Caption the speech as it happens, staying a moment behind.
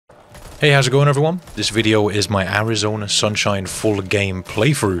Hey, how's it going everyone? This video is my Arizona Sunshine full game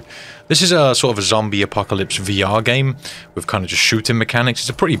playthrough. This is a sort of a zombie apocalypse VR game with kind of just shooting mechanics. It's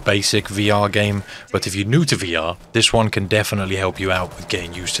a pretty basic VR game, but if you're new to VR, this one can definitely help you out with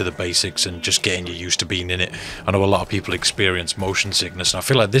getting used to the basics and just getting you used to being in it. I know a lot of people experience motion sickness, and I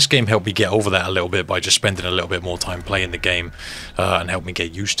feel like this game helped me get over that a little bit by just spending a little bit more time playing the game and helped me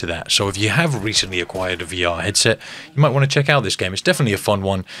get used to that. So if you have recently acquired a VR headset, you might want to check out this game. It's definitely a fun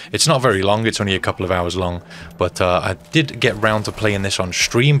one. It's not very long, it's only a couple of hours long, but I did get round to playing this on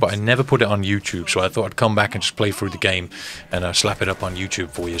stream, but I never put it on YouTube, so I thought I'd come back and just play through the game and slap it up on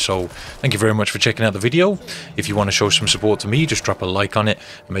YouTube for you. So thank you very much for checking out the video. If you want to show some support to me, just drop a like on it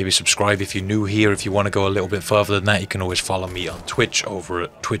and maybe subscribe if you're new here. If you want to go a little bit further than that, you can always follow me on Twitch over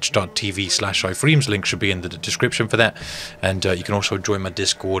at twitch.tv/ifreams. Link should be in the description for that, and you can also join my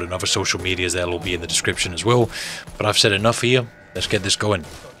Discord and other social medias. They'll all be in the description as well. But I've said enough here, let's get this going.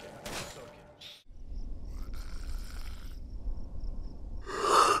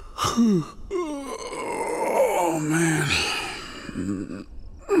 Oh, man.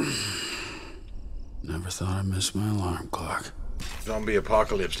 Never thought I'd miss my alarm clock. Zombie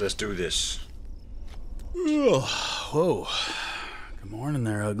apocalypse, let's do this. Whoa. Good morning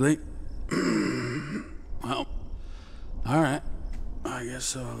there, ugly. Well, alright. I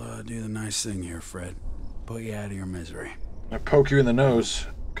guess I'll do the nice thing here, Fred. Put you out of your misery. I poke you in the nose.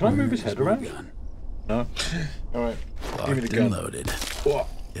 Can I move his head around? Gun. No? Alright. Give me the Locked gun. and loaded. What?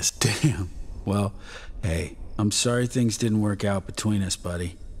 Yes, damn. Well, hey, I'm sorry things didn't work out between us,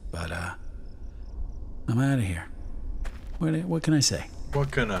 buddy. But, I'm out of here. What can I say? What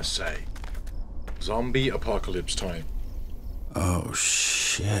can I say? Zombie apocalypse time. Oh,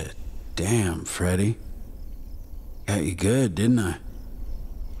 shit. Damn, Freddy. Got you good, didn't I?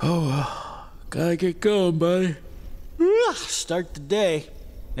 Oh, well. Gotta get going, buddy. Start the day.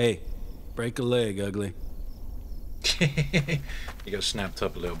 Hey, break a leg, ugly. You got snapped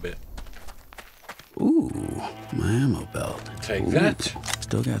up a little bit. Ooh, my ammo belt. Take that.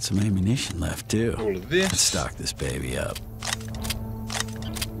 Still got some ammunition left, too. All of this. Let's stock this baby up.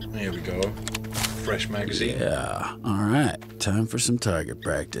 There we go. Fresh magazine. Yeah, alright. Time for some target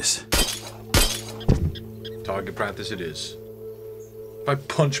practice. Target practice it is. If I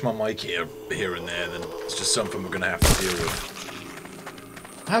punch my mic here and there, then it's just something we're gonna have to deal with.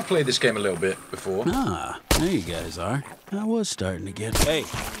 I have played this game a little bit before. Ah, there you guys are. I was starting to get... Hey,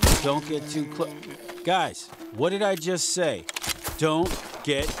 don't get too close. Guys, what did I just say? Don't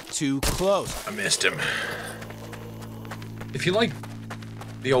get too close. I missed him. If you like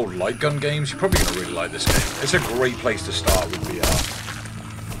the old light gun games, you're probably gonna really like this game. It's a great place to start with VR.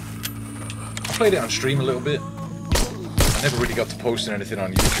 I played it on stream a little bit. I never really got to posting anything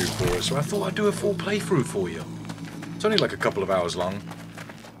on YouTube for it, so I thought I'd do a full playthrough for you. It's only like a couple of hours long.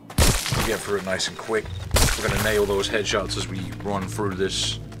 We'll get through it nice and quick. We're going to nail those headshots as we run through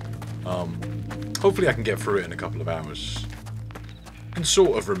this. Hopefully I can get through it in a couple of hours. I can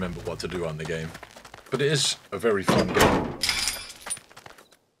sort of remember what to do on the game. But it is a very fun game.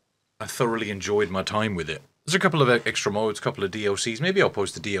 I thoroughly enjoyed my time with it. There's a couple of extra modes, a couple of DLCs. Maybe I'll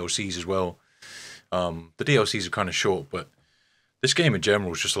post the DLCs as well. The DLCs are kind of short, but this game in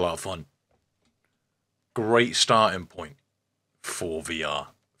general is just a lot of fun. Great starting point for VR.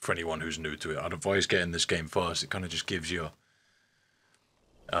 For anyone who's new to it, I'd advise getting this game first. It kind of just gives you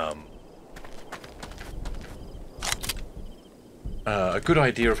a good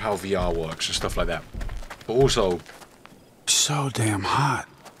idea of how VR works and stuff like that. But also, So damn hot.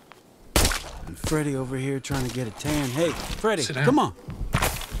 And Freddy over here trying to get a tan. Hey, Freddy, Sit down. come on.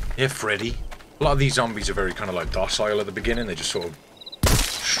 yeah, Freddy. A lot of these zombies are very kind of like docile at the beginning. They just sort of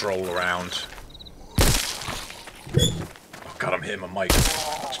stroll around. Oh god, I'm hitting my mic.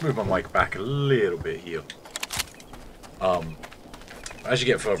 Let's move my mic back a little bit here. As you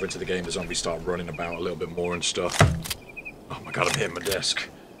get further into the game, the zombies start running about a little bit more and stuff. Oh my god, I'm hitting my desk.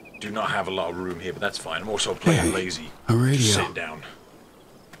 Do not have a lot of room here, but that's fine. I'm also playing lazy. A radio. Just sitting down.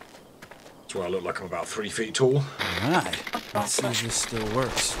 That's where I look like I'm about 3 feet tall. Alright, let's see if this still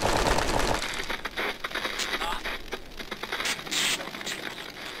works.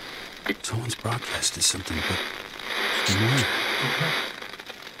 Someone's broadcasted something, but...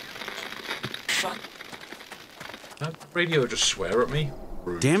 That radio just swear at me?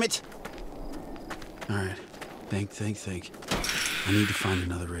 Rude. Damn it! Alright, think. I need to find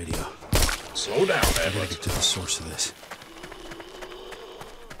another radio. Slow down there, I gotta bud. get to the source of this.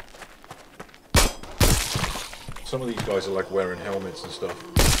 Some of these guys are like wearing helmets and stuff.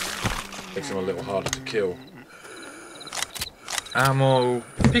 Makes them a little harder to kill. Ammo.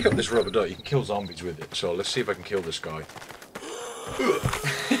 Pick up this rubber duck. You can kill zombies with it. So let's see if I can kill this guy.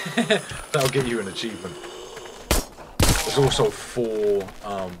 That'll get you an achievement. There's also 4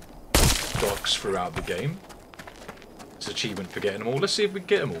 ducks throughout the game. It's an achievement for getting them all. Let's see if we can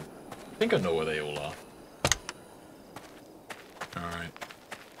get them all. I think I know where they all are. Alright.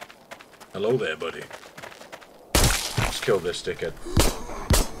 Hello there, buddy. Let's kill this dickhead.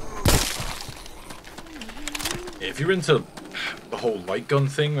 Yeah, if you're into the whole light gun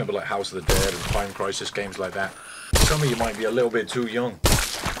thing, remember like House of the Dead and Time Crisis games like that, some of you might be a little bit too young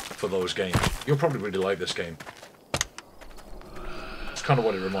for those games. You'll probably really like this game. It's kind of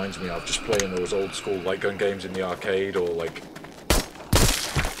what it reminds me of, just playing those old school light gun games in the arcade, or like,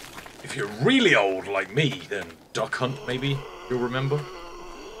 if you're really old like me, then Duck Hunt maybe you'll remember.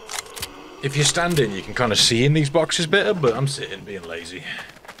 If you're standing, you can kind of see in these boxes better, but I'm sitting being lazy.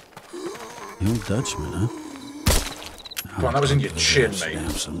 The old Dutchman, huh? Come on, that was in your chin,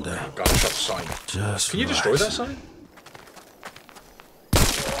 mate. Someday. Oh, God, I shot the sign. Just can you destroy that sign?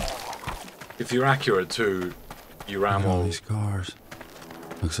 If you're accurate to your ammo, all these cars.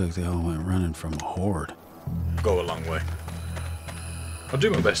 Looks like they all went running from a horde. Go a long way. I'll do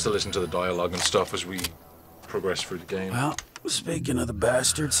my best to listen to the dialogue and stuff as we progress through the game. Well, speaking of the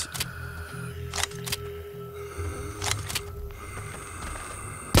bastards.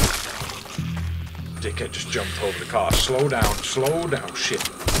 Dickhead just jumped over the car. Slow down, shit.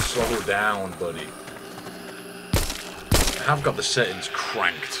 Slow down, buddy. I have got the settings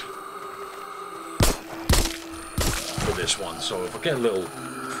cranked for this one, so if I get a little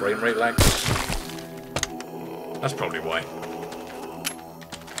frame rate lag, that's probably why.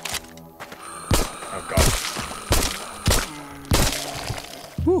 Oh god.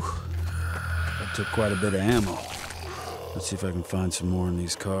 Whew. That took quite a bit of ammo. Let's see if I can find some more in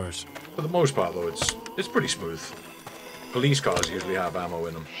these cars. For the most part, though, it's pretty smooth. Police cars usually have ammo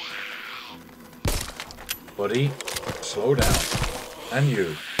in them. Buddy, slow down. And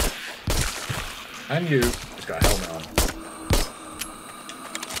you. And you. He's got a helmet on.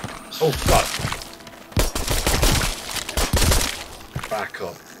 Oh, God. Back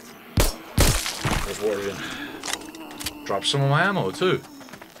up. I was worrying. Drop some of my ammo, too.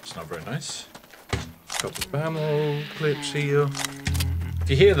 It's not very nice. Couple of ammo clips here. If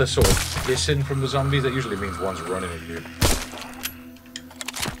you hear the sort of hissing from the zombies, that usually means one's running at you.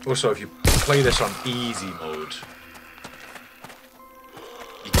 Also, if you play this on easy mode,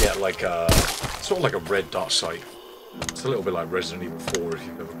 you get like a sort of like a red dot sight. It's a little bit like Resident Evil 4 if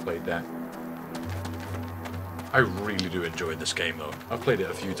you've ever played that. I really do enjoy this game though. I've played it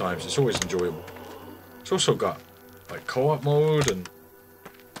a few times. It's always enjoyable. It's also got like co-op mode, and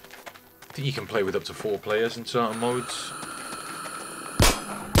I think you can play with up to 4 players in certain modes.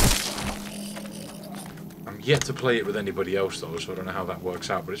 I'm yet to play it with anybody else though, so I don't know how that works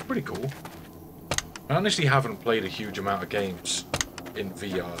out, but it's pretty cool. I honestly haven't played a huge amount of games in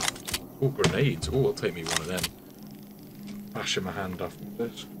VR. Oh, grenades. Oh, I'll take me one of them. Bashing my hand off.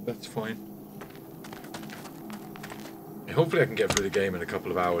 That's fine. Yeah, hopefully I can get through the game in a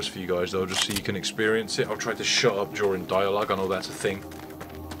couple of hours for you guys though, just so you can experience it. I'll try to shut up during dialogue. I know that's a thing.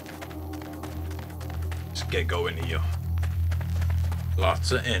 Let's get going here.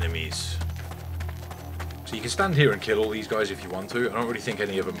 Lots of enemies. So you can stand here and kill all these guys if you want to. I don't really think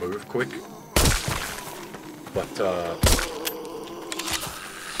any of them move quick. But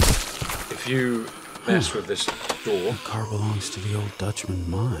if you mess with this door... The car belongs to the old Dutchman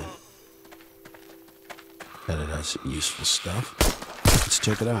mine. Bet it has some useful stuff. Let's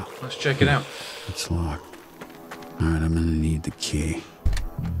check it out. Let's check it out. It's locked. Alright, I'm gonna need the key.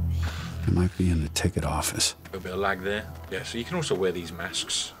 It might be in the ticket office. A bit of lag there. Yeah, so you can also wear these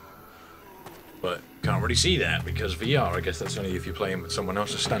masks. But can't really see that because VR, I guess that's only if you're playing with someone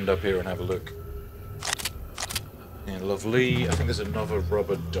else. To stand up here and have a look. Yeah, lovely. I think there's another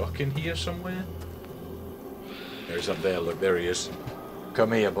rubber duck in here somewhere. There he's up there. Look, there he is.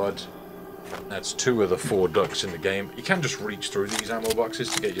 Come here, bud. That's 2 of the 4 ducks in the game. You can just reach through these ammo boxes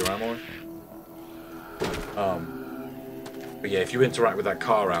to get your ammo. But yeah, if you interact with that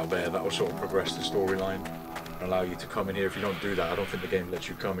car out there, that will sort of progress the storyline and allow you to come in here. If you don't do that, I don't think the game lets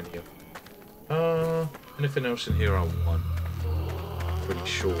you come in here. Anything else in here I want? Pretty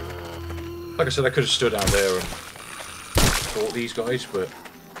sure. Like I said, I could have stood out there and fought these guys, but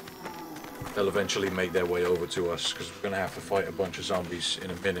they'll eventually make their way over to us because we're going to have to fight a bunch of zombies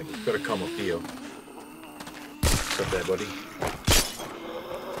in a minute. We've got to come up here. What's up there, buddy?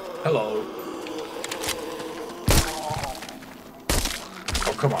 Hello.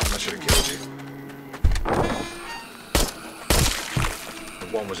 Oh, come on. I should have killed you.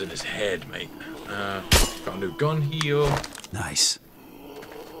 The one was in his head, mate. Got a new gun here. Nice.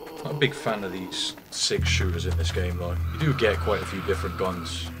 Not a big fan of these 6 shooters in this game, though. You do get quite a few different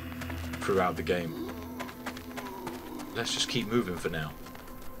guns throughout the game. Let's just keep moving for now.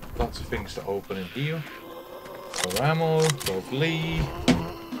 Lots of things to open in here. More ammo, lovely.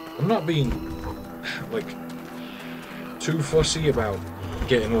 I'm not being, like, too fussy about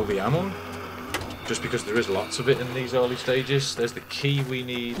getting all the ammo. Just because there is lots of it in these early stages. There's the key we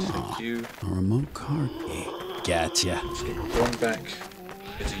need. Thank you. A remote car key. Gotcha. Let's get the gun back.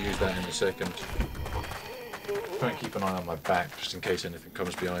 Get to use that in a second. Try and keep an eye on my back just in case anything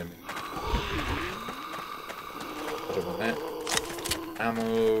comes behind me. I don't want that.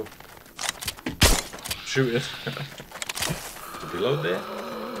 Ammo. Shoot it. To reload there.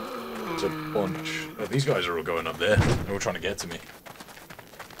 It's a bunch. Oh, these guys are all going up there. They're all trying to get to me.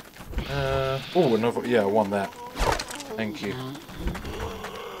 Oh, another. Yeah, I want that. Thank you.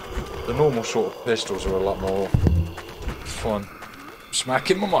 The normal sort of pistols are a lot more fun.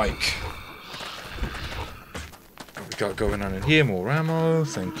 Smacking my mic. What we got going on in here? More ammo.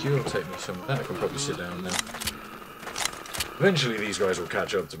 Thank you. I'll take me some of that. I can probably sit down now. Eventually these guys will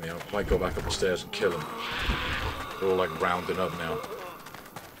catch up to me. I might go back up the stairs and kill them. They're all like rounding up now.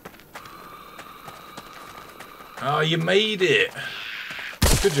 Oh, you made it!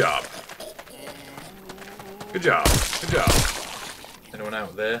 Good job. Good job. Good job. Anyone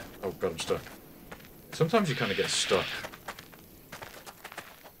out there? Oh god, I'm stuck. Sometimes you kind of get stuck.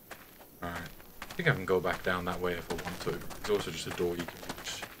 Alright. I think I can go back down that way if I want to. There's also just a door you can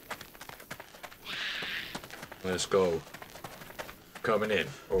reach. Let's go. Coming in.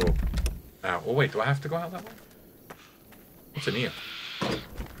 Or out. Oh wait, do I have to go out that way? What's in here?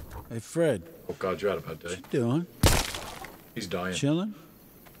 Hey, Fred. Oh god, you had a bad day. What you doing? He's dying. Chilling?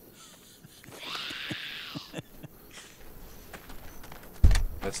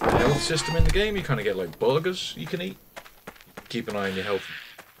 That's the health system in the game. You kind of get like burgers you can eat. Keep an eye on your health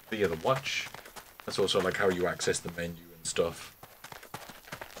via the watch. That's also like how you access the menu and stuff.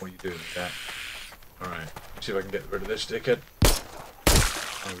 What are you doing with that? Alright, see if I can get rid of this dickhead.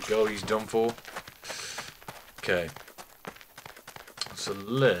 There we go, he's done for. Okay. So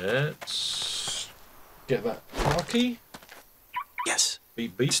let's get that car key. Yes.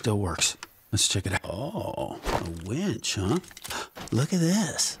 Beep beep. Still works. Let's check it out. Oh, a winch, huh? Look at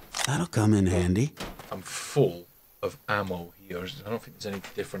this. That'll come in handy. I'm full of ammo here. I don't think there's any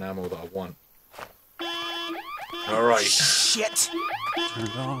different ammo that I want. Alright. Shit! Turn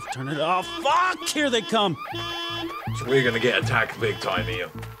it off, turn it off. Fuck! Here they come! So we're gonna get attacked big time here.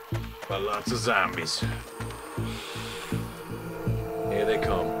 By lots of zombies. Here they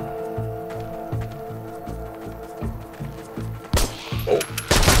come. Oh.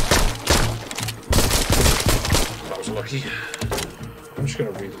 That was lucky. I'm just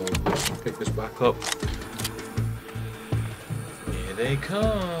gonna reload this and pick this back up. Here they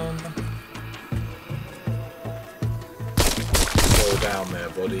come. Slow down there,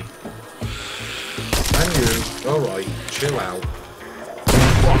 buddy. And you. Alright, chill out.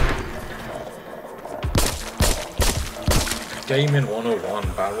 Gaming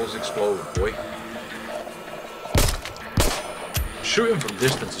 101, barrels explode, boy. Shooting from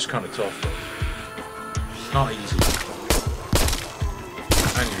distance is kind of tough, though. Not easy.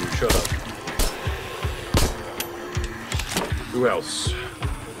 And you, shut up. Who else?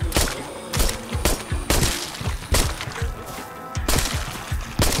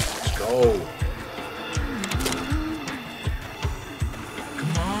 Let's go.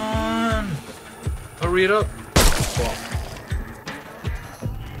 Come on. Hurry it up. Fuck.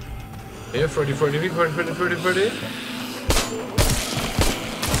 Yeah, Freddy.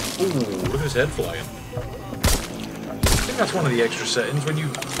 Ooh, look at his head flying. I think that's one of the extra settings. When you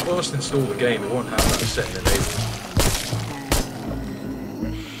first install the game, it won't have that setting enabled.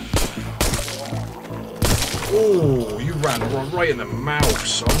 Oh, you ran right in the mouth,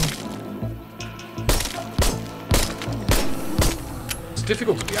 son. It's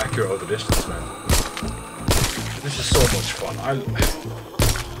difficult to be accurate over distance, man. This is so much fun.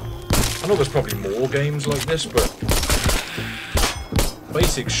 I know there's probably more games like this, but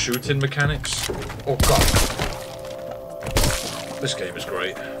basic shooting mechanics. Oh god. This game is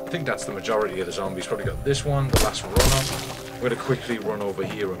great. I think that's the majority of the zombies. Probably got this one, the last runner. I'm going to quickly run over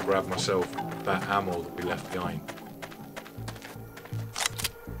here and grab myself that ammo that we left behind.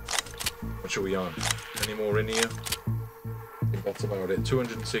 What are we on? Any more in here? I think that's about it.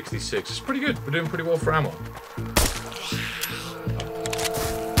 266. It's pretty good. We're doing pretty well for ammo.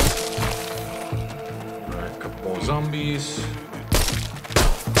 Alright, a couple more zombies.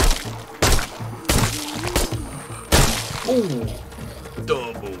 Ooh!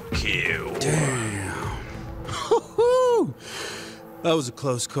 Double kill. Damn. That was a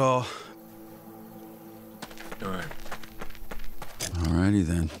close call. Alright. Alrighty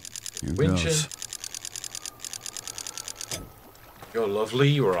then. Here Winching. goes. You're lovely,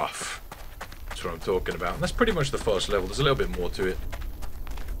 you're off. That's what I'm talking about. And that's pretty much the first level. There's a little bit more to it.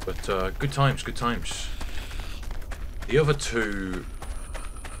 But good times, good times. The other two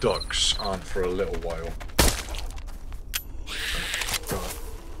ducks aren't for a little while. God.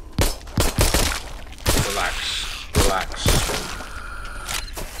 Relax, relax.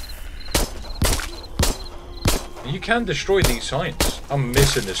 You can destroy these signs. I'm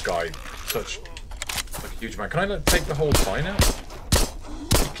missing this guy. Such like a huge man. Can I take the whole sign out?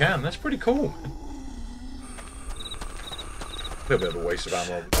 You can. That's pretty cool. A little bit of a waste of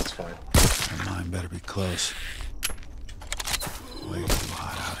ammo, but that's fine. Mine better be close. Way too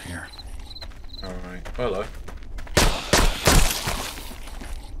hot out here. Alright. Hello.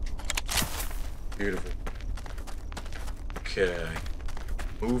 Beautiful. Okay.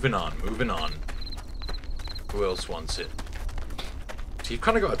 Moving on, moving on. Who else wants it? So you've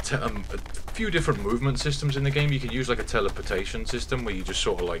kind of got a few different movement systems in the game. You can use like a teleportation system where you just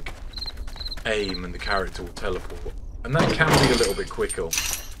sort of like aim and the character will teleport. And that can be a little bit quicker.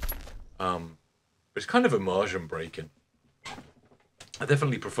 But it's kind of immersion breaking. I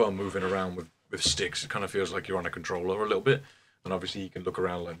definitely prefer moving around with sticks. It kind of feels like you're on a controller a little bit. And obviously you can look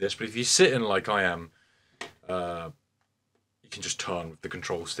around like this. But if you're sitting like I am, you can just turn with the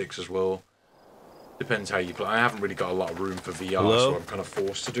control sticks as well. Depends how you play. I haven't really got a lot of room for VR, Hello? so I'm kind of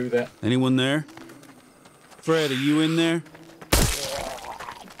forced to do that. Anyone there? Fred, are you in there?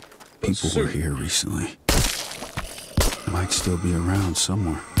 People were here recently. Might still be around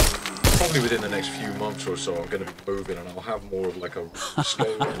somewhere. Probably within the next few months or so, I'm going to be moving and I'll have more of like a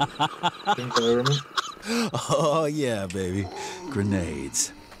slow environment. Oh, yeah, baby.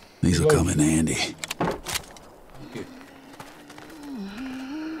 Grenades. These will come in handy.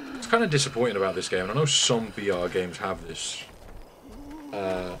 It's kind of disappointing about this game. I know some VR games have this.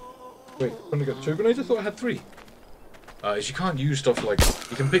 Wait, I've only got 2 grenades? I thought I had 3. Is you can't use stuff like...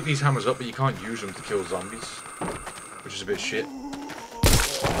 You can pick these hammers up, but you can't use them to kill zombies. Which is a bit shit.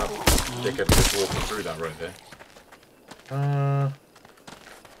 Dickhead just walking through that right there.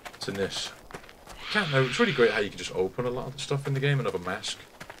 What's in this? Can't know. It's really great how you can just open a lot of the stuff in the game. Another mask.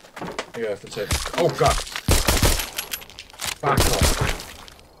 You have to take. Oh god! Back off.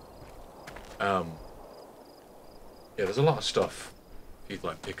 Yeah, there's a lot of stuff you'd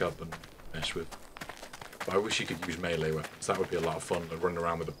like pick up and mess with. But I wish you could use melee weapons. That would be a lot of fun. Like running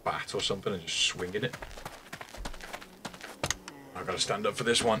around with a bat or something and just swinging it. I've got to stand up for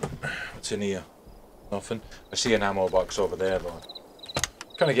this one. What's in here? Nothing. I see an ammo box over there, but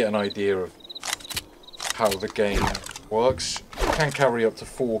I kind of get an idea of how the game works. You can carry up to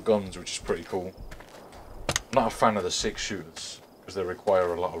 4 guns, which is pretty cool. I'm not a fan of the 6-shooters because they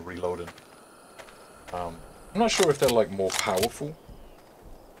require a lot of reloading. I'm not sure if they're like more powerful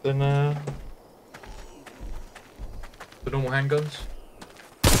than the normal handguns.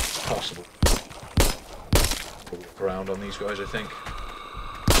 It's possible. Look around on these guys, I think.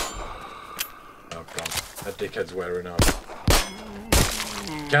 Oh god, that dickhead's wearing up.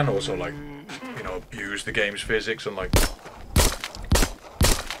 Can also like, you know, abuse the game's physics and like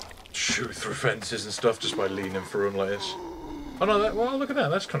shoot through fences and stuff just by leaning through them like this. Oh no, well look at that,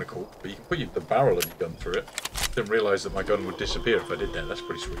 that's kind of cool. But you can put the barrel of your gun through it. Didn't realise that my gun would disappear if I did that. That's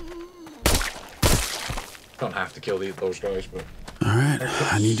pretty sweet. Don't have to kill those guys, but... Alright,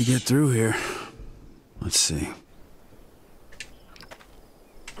 I need to get through here. Let's see.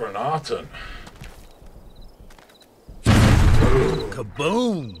 Granaten.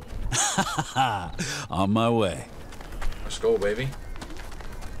 Kaboom! On my way. Let's go, baby.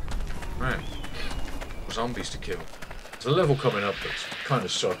 Right. Zombies to kill. There's a level coming up that's kind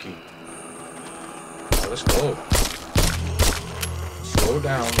of sucky. Right, let's go. Slow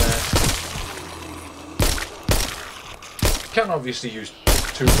down there. You can obviously use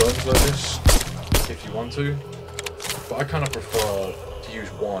 2 guns like this if you want to, but I kind of prefer to use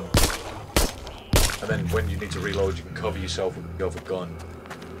 1. And then when you need to reload, you can cover yourself with the other gun.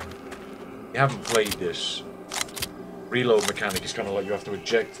 If you haven't played this, reload mechanic is kind of like you have to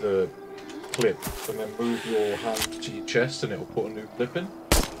eject the clip and then move your hand to your chest and it'll put a new clip in.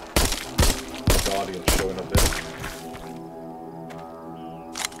 The Guardian's showing up there.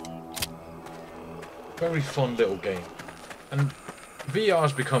 Very fun little game. And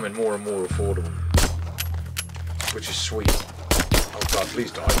VR's becoming more and more affordable. Which is sweet. Oh god,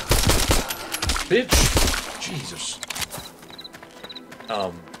 please die. Bitch! Jesus.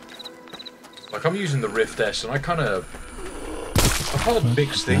 Like I'm using the Rift S and I've heard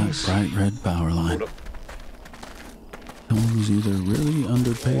mixed things. Bright red power line. Someone who's either really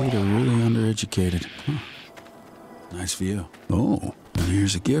underpaid or really undereducated. Huh. Nice view. Oh, and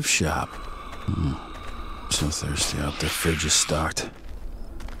here's a gift shop. So thirsty out there. Fridge is stocked.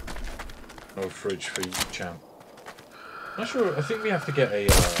 No fridge for you, champ. Not sure. I think we have to get a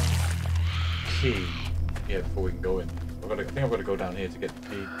key here before we can go in. I think I've got to go down here to get the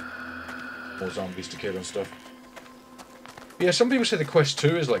key. More zombies to kill and stuff. Yeah, some people say the Quest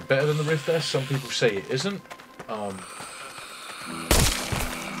 2 is like better than the Rift S. Some people say it isn't. I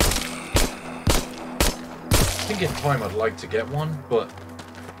think in time I'd like to get one, but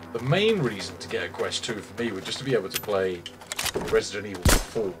the main reason to get a Quest 2 for me would just to be able to play Resident Evil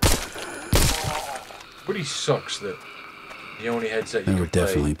 4. It really sucks that the only headset you There can were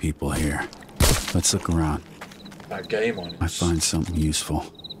definitely people here. Let's look around. That game on I find something useful.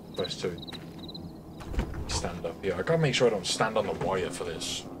 Quest 2. Stand up here. I gotta make sure I don't stand on the wire for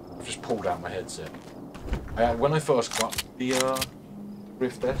this. I've just pulled out my headset. When I first got the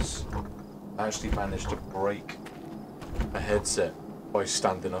Rift S, I actually managed to break a headset by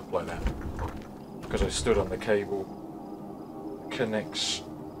standing up like that. Because I stood on the cable that connects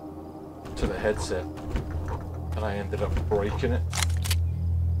to the headset and I ended up breaking it.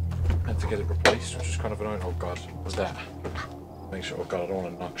 And to get it replaced, which is kind of annoying. Oh god, what's that? Make sure, oh god, I don't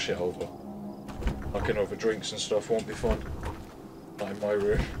want to knock shit over. Knocking over drinks and stuff won't be fun. Not in my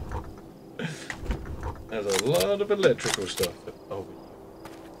room. There's a lot of electrical stuff over here.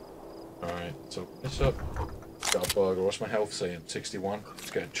 Alright, let's open this up. Got a burger. What's my health saying? 61.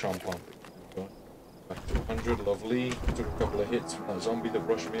 Let's get a chomp on. Back to 100. Lovely. Took a couple of hits from that zombie that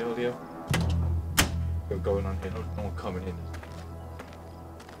rushed me earlier. What's going on here? No one coming in.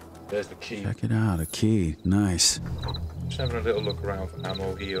 There's the key. Check it out, a key. Nice. Just having a little look around for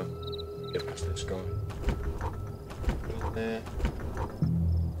ammo here. Get past this guy. Put it in there.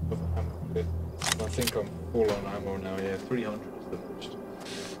 Other ammo bit. I think I'm full on ammo now, yeah. 300 is the most you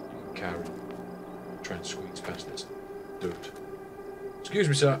can carry. Try and squeeze past this dude. Excuse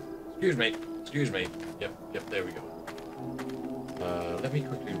me, sir. Excuse me. Excuse me. Yep, there we go. Let me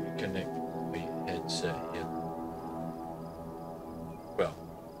quickly reconnect the headset here. Well,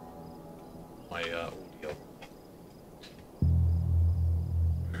 my audio.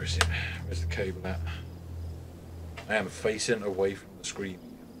 Where is it? Where's the cable at? I am facing away from the screen.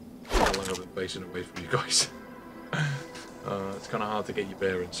 How long I've been facing away from you guys? It's kind of hard to get your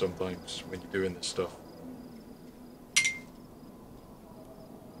bearings sometimes when you're doing this stuff.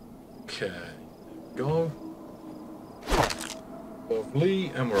 Okay, go. Lovely,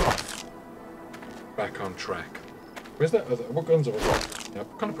 and we're off. Back on track. Where's that? What guns have I got? Yeah,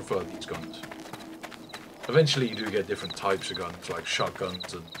 I kind of prefer these guns. Eventually you do get different types of guns, like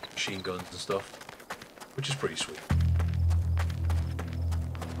shotguns and machine guns and stuff, which is pretty sweet.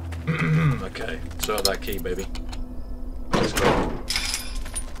 Okay, so that key, baby. Let's go.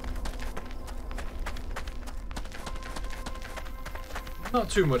 Not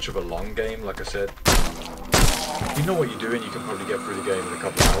too much of a long game, like I said. If you know what you're doing, you can probably get through the game in a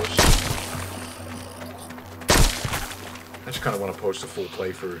couple of hours. I just kind of want to post a full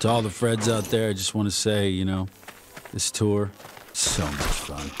playthrough. To all the Freds out there, I just want to say, you know, this tour, so much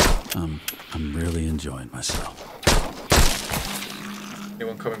fun. I'm really enjoying myself.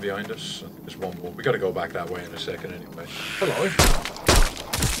 Anyone coming behind us? I think there's one more. We got to go back that way in a second anyway. Hello.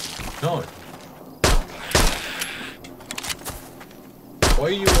 No. Why are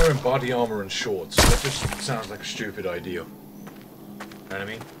you wearing body armor and shorts? That just sounds like a stupid idea. You know what I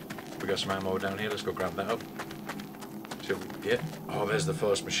mean? We got some ammo down here. Let's go grab that up. See what we can get. Oh, there's the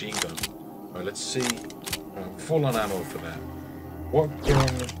first machine gun. Alright, let's see. Full on ammo for that. What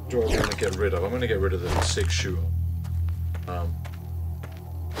gun do I want to get rid of? I'm going to get rid of the 6-shooter.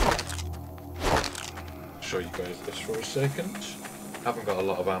 Show you guys this for a second. Haven't got a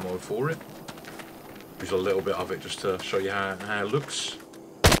lot of ammo for it. Use a little bit of it just to show you how it looks.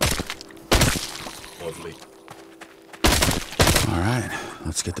 Lovely. Alright,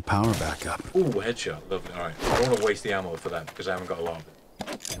 let's get the power back up. Ooh, headshot. Lovely. Alright, I don't want to waste the ammo for that because I haven't got a lot of it.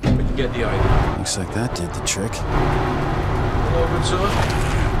 But you get the idea. Looks like that did the trick. Hello, good sir.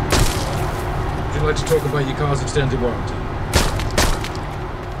 Would you like to talk about your car's extended warranty?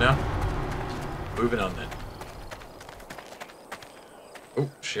 No? Moving on then. Oh,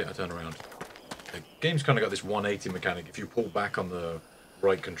 shit, I turned around. The game's kind of got this 180 mechanic. If you pull back on the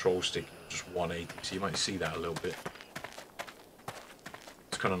right control stick, just 180. So you might see that a little bit.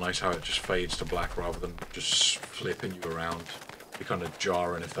 It's kind of nice how it just fades to black rather than just flipping you around. It'd be kind of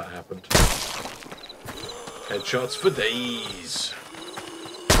jarring if that happened. Headshots for days.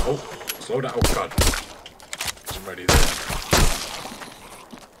 Oh, slow down. Oh, God. Wasn't ready there.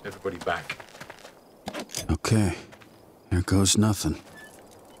 Everybody back. Okay, here goes nothing.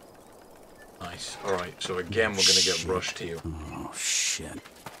 Nice. Nice. Alright, so again we're gonna get rushed here. Oh, shit.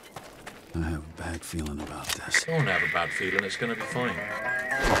 I have a bad feeling about this. Don't have a bad feeling, it's gonna be fine.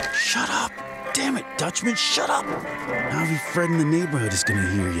 Shut up! Damn it, Dutchman, shut up! Now every Fred in the neighborhood is gonna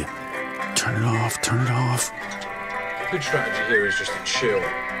hear you. Turn it off, turn it off. Good strategy here is just to chill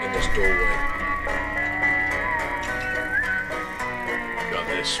in this doorway. Got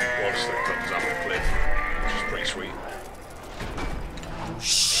this monster that comes up the cliff, which is pretty sweet.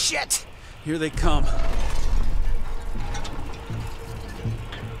 Shit! Here they come.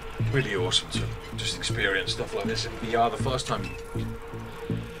 Really awesome to just experience stuff like this in VR the first time you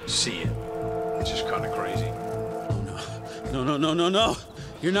see it. It's just kind of crazy. Oh no. No, no, no, no, no!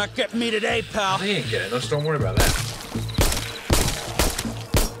 You're not getting me today, pal! They ain't getting us, don't worry about that.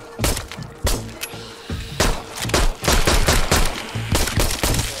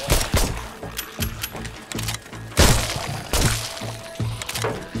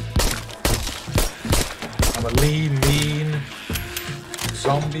 I'm a lean, mean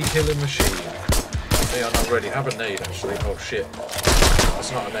zombie killing machine. They are not ready. Have a nade, actually. Oh shit.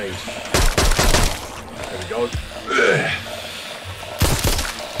 That's not a nade. There we go.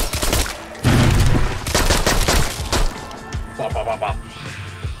 Bop, bop, bop, bop.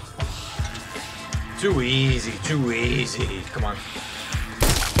 Too easy, too easy. Come on.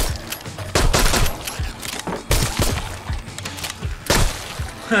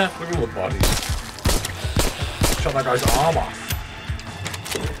 Look at all the bodies. Shot that guy's arm off.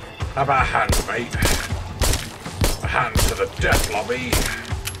 How about a hand, mate? A hand to the death lobby.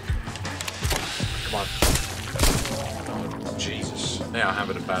 Come on. Oh, Jesus. Now I'm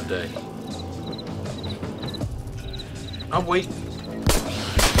having a bad day. Oh, wait.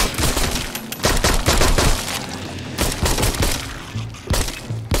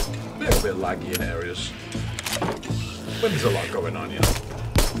 A little bit laggy in areas. When there's a lot going on, you know.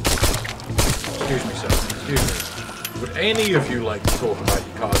 Excuse me, sir. Excuse me. Would any of you like to talk about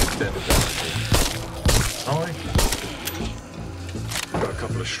your car's extended warranty? Alright. We've got a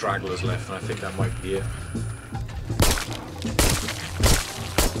couple of stragglers left, and I think that might be it.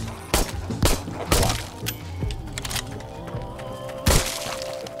 Oh, come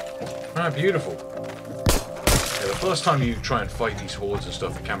on. Ah, beautiful. Yeah, the first time you try and fight these hordes and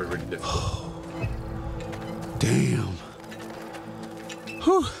stuff, it can be really difficult. Damn.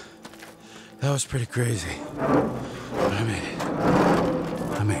 Whew. That was pretty crazy. But I made it.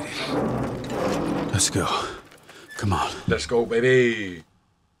 I made it. Let's go. Come on. Let's go, baby.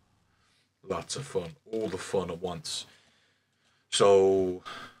 Lots of fun. All the fun at once. So,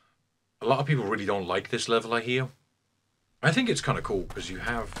 a lot of people really don't like this level, I hear. I think it's kind of cool because you're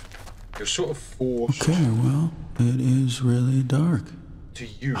sort of forced. Okay, well, it is really dark. To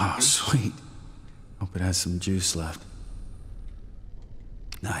use. Oh, sweet. Hope it has some juice left.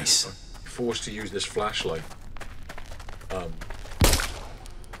 Nice. Forced to use this flashlight. Oh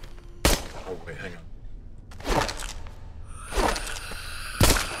wait, hang on.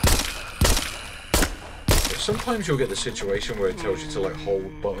 Yeah, sometimes you'll get the situation where it tells you to like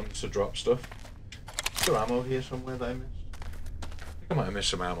hold buttons to drop stuff. Is there ammo here somewhere that I missed? I think I might have missed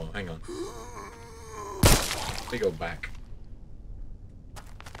some ammo. Hang on. Let me go back.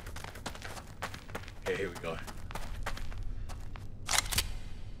 Okay, here we go.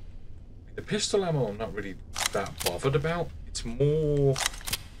 The pistol ammo I'm not really that bothered about. It's more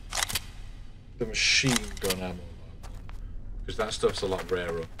the machine gun ammo, because that stuff's a lot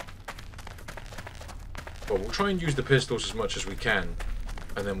rarer. But we'll try and use the pistols as much as we can,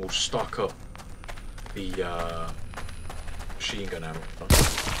 and then we'll stock up the machine gun ammo.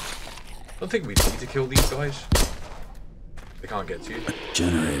 I don't think we need to kill these guys. They can't get to you.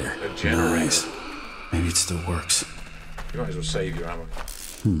 Generator. A generator. Nice. Maybe it still works. You might as well save your ammo.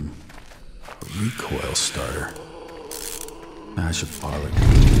 A recoil starter. I should borrow it.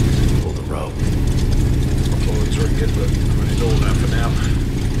 Pull the rope. Oh, it's very good, but I'm going to do all that for now.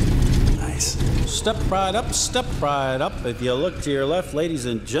 Nice. Step right up, step right up. If you look to your left, ladies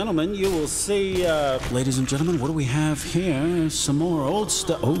and gentlemen, you will see, Ladies and gentlemen, what do we have here? Some more old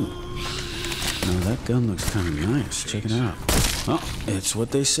stuff. Oh. Now that gun looks kind of nice. Check it out. Oh, it's what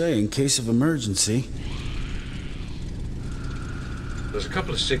they say in case of emergency. There's a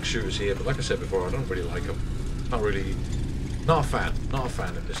couple of 6-shooters here, but like I said before, I don't really like them. Not a fan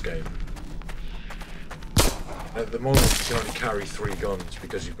of this game. At the moment, you can only carry 3 guns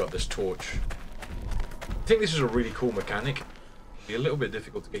because you've got this torch. I think this is a really cool mechanic. It'll be a little bit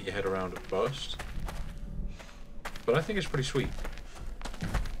difficult to get your head around at first, but I think it's pretty sweet.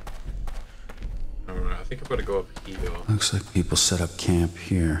 Alright, I think I've got to go up here. Looks like people set up camp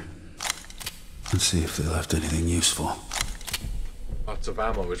here. Let's see if they left anything useful. Lots of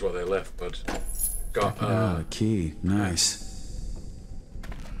ammo is what they left, but got a key. Nice.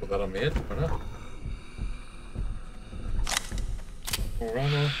 Put that on me head, why not? More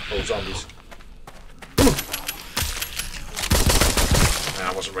ammo. Oh, zombies. Nah,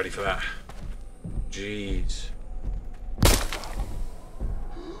 I wasn't ready for that. Jeez.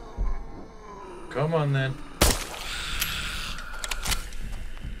 Come on then.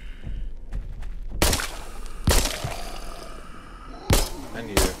 And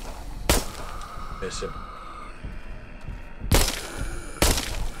you. Miss him.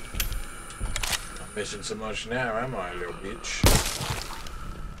 Not missing so much now, am I, little bitch?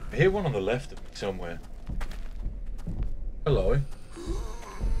 I hear one on the left of me somewhere. Hello.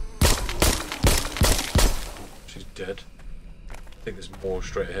 She's dead. I think there's more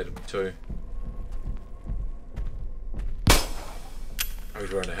straight ahead of me too. Oh,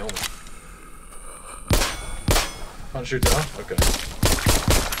 he's wearing a helmet. Can't shoot that off? Okay.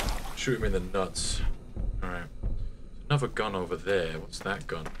 Shoot him in the nuts. Alright. Another gun over there. What's that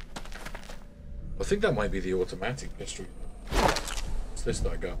gun? I think that might be the automatic pistol. What's this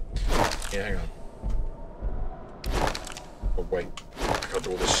that I got? Yeah, hang on. Oh wait. I can't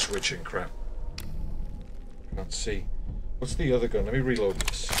do all this switching crap. I can't see. What's the other gun? Let me reload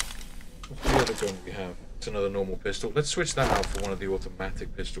this. What's the other gun we have? It's another normal pistol. Let's switch that out for one of the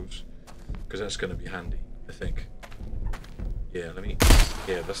automatic pistols. Because that's going to be handy, I think. Yeah, let me...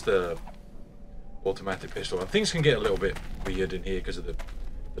 Yeah, that's the automatic pistol. And things can get a little bit weird in here because of the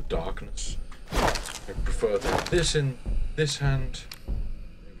darkness. I prefer to have this in this hand. There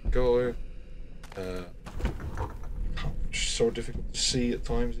we go. It's so difficult to see at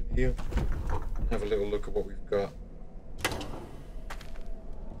times in here. Have a little look at what we've got.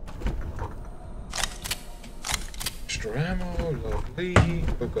 Extra ammo, lovely.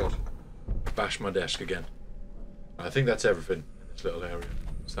 Oh god. Bash my desk again. I think that's everything in this little area.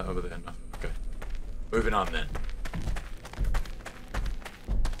 Is that over there? No. Okay. Moving on then.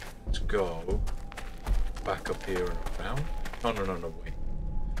 Let's go back up here and around. Oh, no, wait.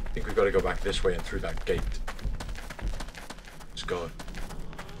 I think we've got to go back this way and through that gate. Let's go.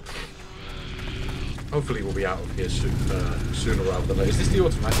 Hopefully we'll be out of here sooner rather than later. Is this the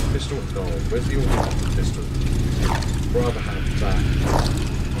automatic pistol? No. Where's the automatic pistol? Rather have that.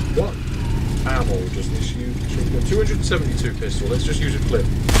 What ammo does this use? So we've got 272 pistol. Let's just use a clip.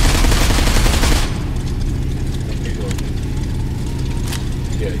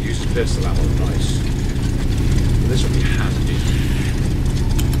 Yeah, use a pistol ammo. Nice. But this will be handy.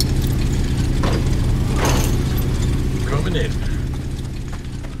 Coming in.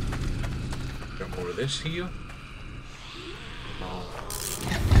 Got more of this here.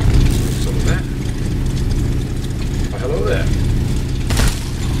 Some of that. Oh, hello there.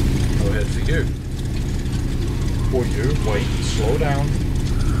 Go ahead for you. For you. Wait. Slow down.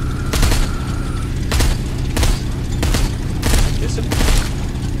 Listen.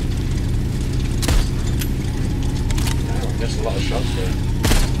 Oh, I missed a lot of shots there.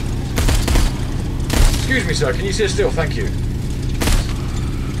 Excuse me, sir. Can you sit still? Thank you.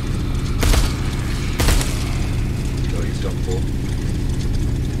 Oh, he's done for.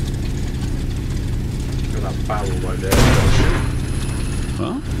 Got that barrel right there.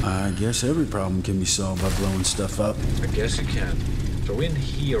 Well, I guess every problem can be solved by blowing stuff up. I guess it can. So in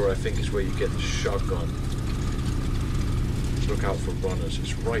here, I think, is where you get the shotgun. Look out for runners.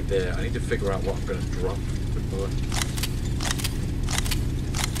 It's right there. I need to figure out what I'm going to drop.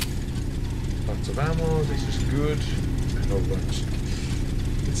 Lots of ammo. This is good. And no runs.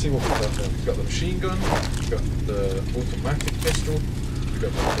 Let's see what we've got there. We've got the machine gun. We've got the automatic pistol. We've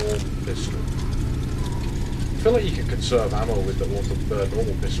got the normal pistol. I feel like you can conserve ammo with the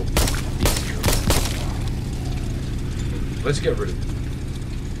normal pistol. Let's get rid of it.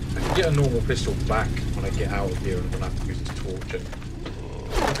 I can get a normal pistol back when I get out of here and I'm going to have to use this torch. And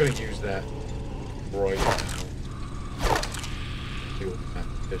I'm not going to use that right now. The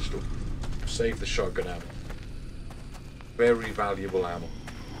automatic pistol. Save the shotgun ammo. Very valuable ammo.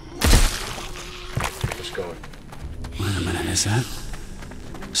 Let's go. Wait a minute, is that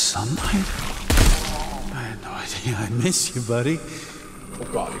sunlight? I had no idea. I miss you, buddy. Oh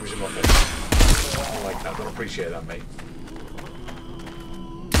god, he was in my face. I don't like that. I don't appreciate that, mate.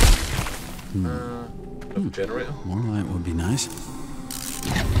 Another generator. More light would be nice.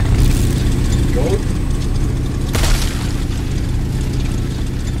 Go.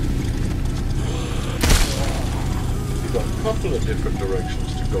 We've got a couple of different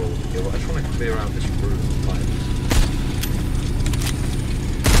directions to go here, but I just want to clear out this room and find it.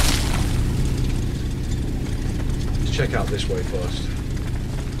 Check out this way first.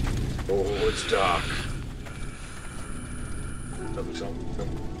 Oh, it's dark. Another zombie film.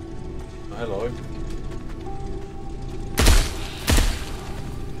 Oh, hello.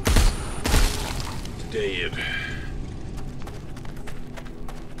 Dead.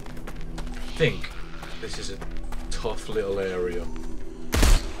 I think this is a tough little area.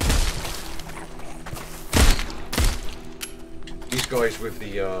 These guys with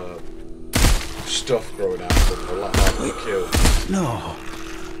the stuff growing out of them are a lot harder to kill. No.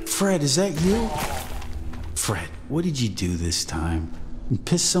 Fred, is that you? Fred, what did you do this time? You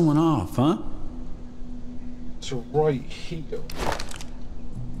pissed someone off, huh? So right here,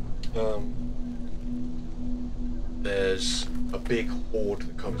 there's a big horde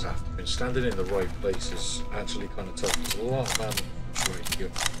that comes after me. And standing in the right place is actually kind of tough. There's a lot of ammo right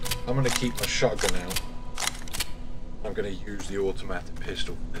here. I'm going to keep my shotgun out. I'm going to use the automatic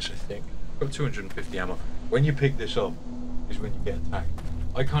pistol for this, I think. I've got 250 ammo. When you pick this up is when you get attacked.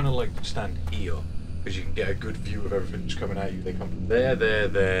 I kind of like to stand here because you can get a good view of everything that's coming at you. They come from there, there,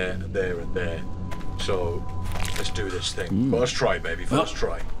 there, there, and there. So let's do this thing. First try, baby. First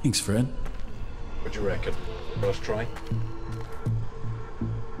try. Thanks, Fred. What do you reckon? First try?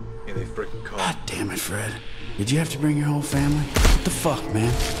 Yeah, they freaking come. God damn it, Fred. Did you have to bring your whole family? What the fuck,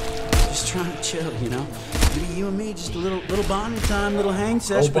 man? Just trying to chill, you know? Maybe you and me, just a little bonding time, little hang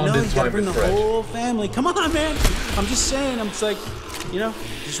sesh, but no, you gotta bring the whole family. Come on, man. I'm just saying, I'm just like, you know,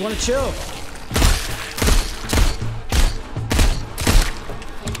 just want to chill.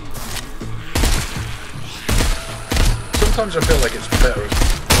 Sometimes I feel like it's better to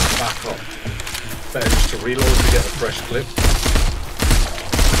back up. Better just to reload to get a fresh clip.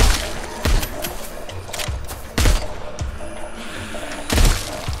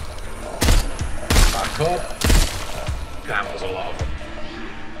 Back up. Damn, there's a lot of them.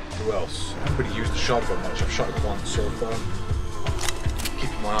 Who else? I haven't really used the shotgun much. I've shot it once so far.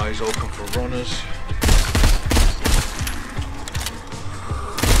 Keeping my eyes open for runners.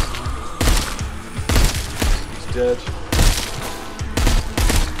 He's dead.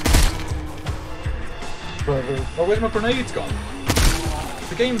 Oh, where's my grenades gone?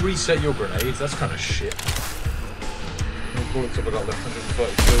 The game reset your grenades, that's kind of shit. How many bullets have I got left?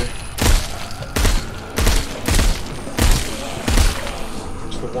 132.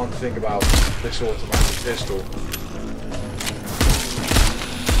 That's the one thing about this automatic pistol.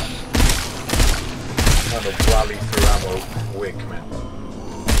 Kind of rally through ammo quick, man.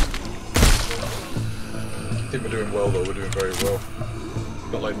 I think we're doing well though, we're doing very well.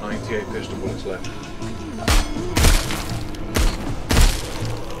 Got like 98 pistol bullets left.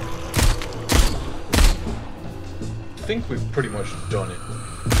 I think we've pretty much done it.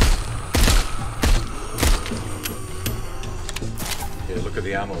 Yeah, look at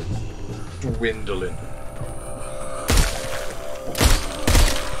the ammo. Dwindling.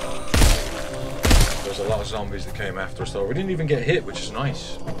 There's a lot of zombies that came after us though. We didn't even get hit, which is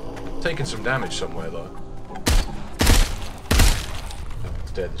nice. Taking some damage somewhere though.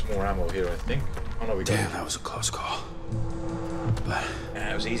 It's dead. There's more ammo here, I think. Oh no, we got Damn, that was a close call. But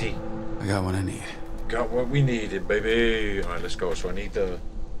yeah, it was easy. I got what I need. Got what we needed, baby. Alright, let's go. So I need the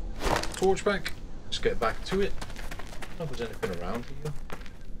torch back. Let's get back to it. I don't know if there's anything around here.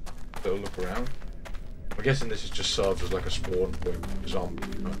 Little look around. I'm guessing this is just served as like a spawn point for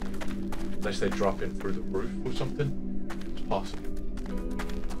zombies, you know? Unless they drop in through the roof or something. It's possible.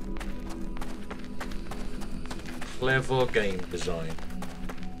 Clever game design.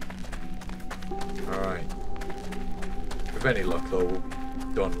 Alright. With any luck though, we'll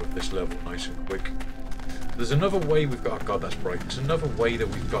be done with this level nice and quick. There's another way we've got... Oh god, that's bright. There's another way that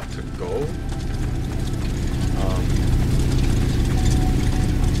we've got to go.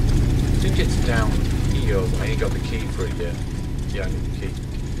 I think it's down here, but I ain't got the key for it yet. Yeah, I need the key.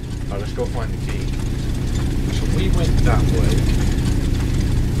 Alright, let's go find the key. So we went that way.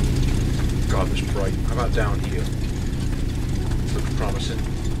 God, it's bright. How about down here? It's looking promising.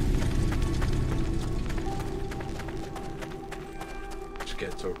 Let's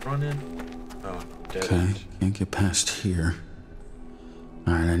get to running. Oh, dead Okay, end. can't get past here.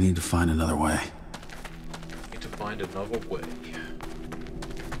 Alright, I need to find another way. Need to find another way.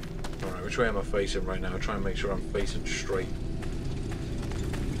 Alright, which way am I facing right now? Try and make sure I'm facing straight.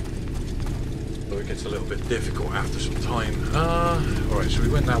 So it gets a little bit difficult after some time. Alright, so we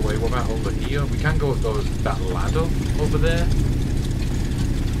went that way. What about over here? We can go up that ladder over there.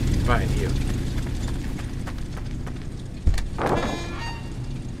 Right in here.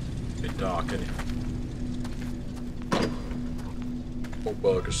 Bit dark, isn't it? Oh,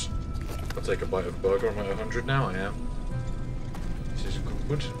 burgers. I'll take a bite of burger. I'm at 100 now, I am. This is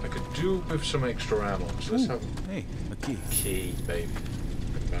good. I could do with some extra ammo. So let's have Hey, a key. key, baby.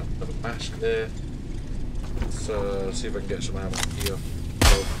 Another mask there. Let's see if I can get some ammo here.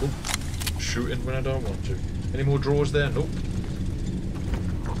 Oh, shooting when I don't want to. Any more drawers there? Nope.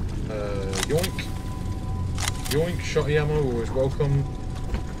 Yoink. Yoink, shotty ammo, always welcome.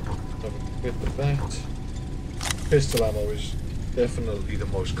 Have a bit of that. Pistol ammo is definitely the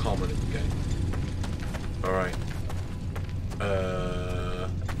most common in the game. Alright.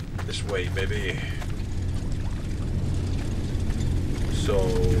 This way, baby. So...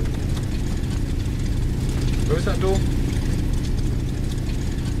 where's that door? I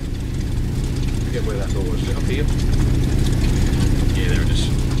forget where that door was. Is it up here? Yeah, there it is.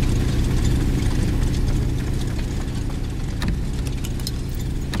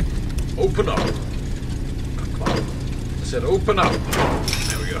 Open up. Come on. I said open up.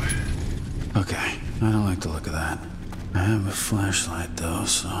 There we go. Okay, I don't like the look of that. I have a flashlight though,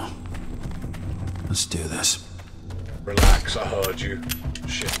 so let's do this. Relax, I heard you.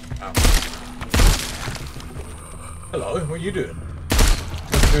 Shit. Ow. Hello, what are you doing?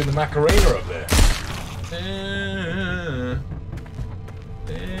 You're doing the Macarena up there.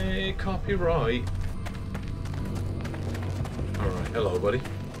 Copyright. Alright, hello, buddy.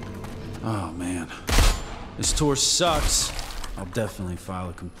 Oh man, this tour sucks. I'll definitely file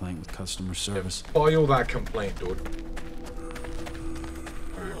a complaint with customer service. Yeah, file that complaint, dude.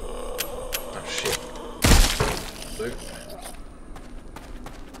 Alright. Oh shit. Look.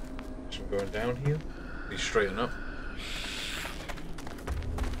 So I'm going down here. Be straighten up.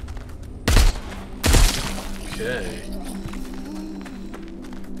 Okay.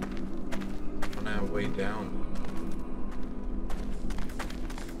 On our way down.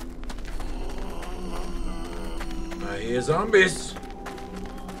 I hear zombies.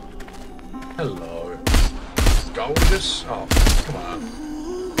 Hello. Gorgeous. Oh, come on.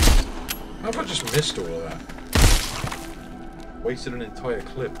 How have I just missed all of that? Wasted an entire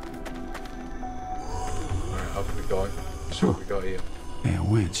clip. Alright, up we go. See what we got here. Hey, a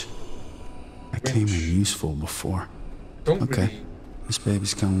winch. That came in useful before. Don't okay. really... This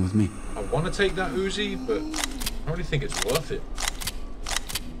baby's coming with me. I want to take that Uzi, but I don't really think it's worth it.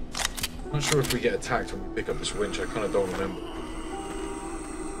 I'm not sure if we get attacked when we pick up this winch. I kind of don't remember.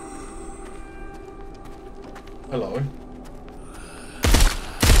 Hello.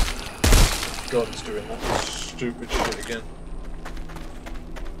 God's doing that stupid shit again.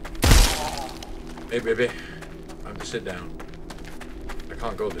 Hey, baby. Time to sit down. I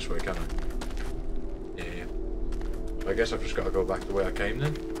can't go this way, can I? Yeah. I guess I've just got to go back the way I came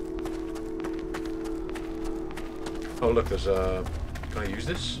then. Oh, look, there's a... Can I use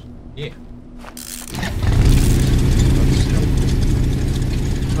this? Yeah.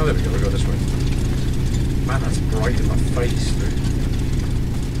 Oh, there we go. We go this way. Man, that's bright in my face, dude.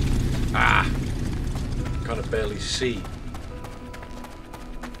 Ah! Kind of barely see.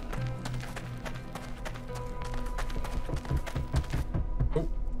 Oh,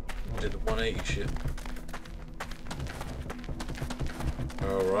 did the 180 shit.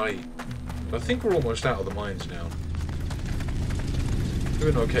 Alright. I think we're almost out of the mines now.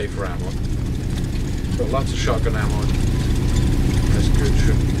 Doing okay for ammo. Got lots of shotgun ammo. That's good,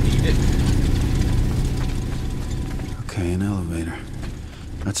 shouldn't need it. Okay, an elevator.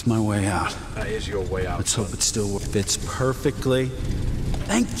 That's my way out. That is your way out. Let's hope it still fits perfectly.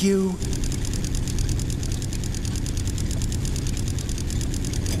 Thank you.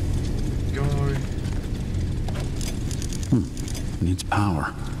 Go. Needs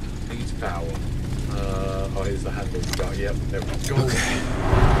power. Needs power. Oh, here's the handle we got. Yep, there we go. Okay.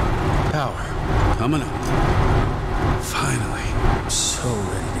 Power. Coming up. Finally. I'm so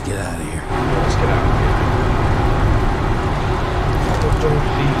ready to get out of here. Let's get out of here. Don't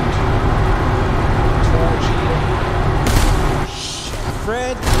need torch here.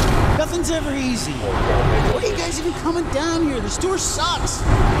 Fred, nothing's ever easy. Oh, God, Why are you guys even coming down here? This tour sucks.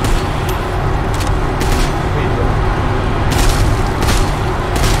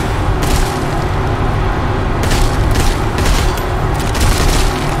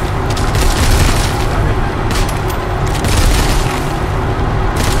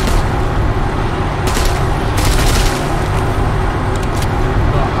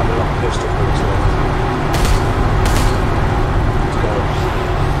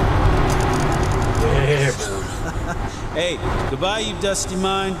 Hey, goodbye, you dusty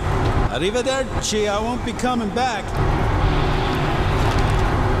mine. Arrivederci, I won't be coming back.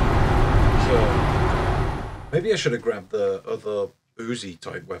 So, maybe I should have grabbed the other Uzi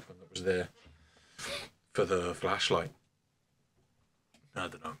type weapon that was there for the flashlight. I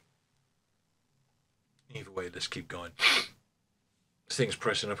don't know. Either way, let's keep going. This thing's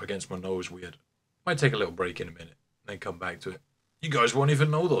pressing up against my nose weird. Might take a little break in a minute, then come back to it. You guys won't even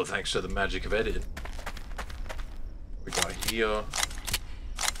know though, thanks to the magic of editing. here. All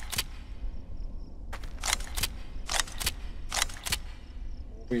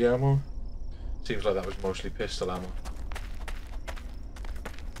the ammo. Seems like that was mostly pistol ammo.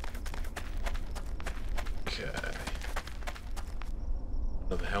 Okay.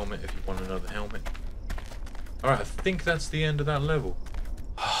 Another helmet if you want another helmet. Alright, I think that's the end of that level.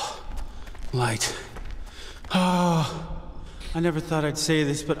 Light. Oh, I never thought I'd say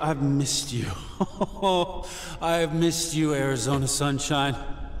this, but I've missed you. I've missed you, Arizona sunshine.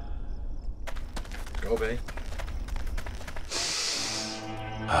 Go, babe.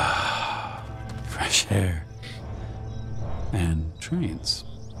 Fresh air. And trains.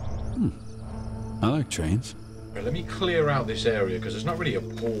 I like trains. Right, let me clear out this area because there's not really a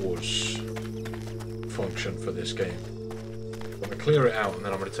pause function for this game. I'm going to clear it out and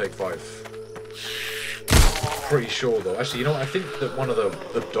then I'm going to take 5. Pretty sure though. Actually, you know what? I think that one of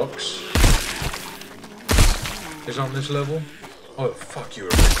the ducks is on this level. Oh, fuck, you were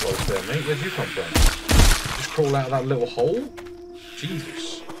a bit close there, mate. Where'd you come from? Just crawl out of that little hole?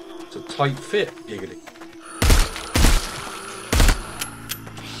 Jesus. It's a tight fit, giggly.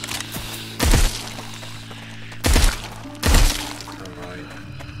 Alright.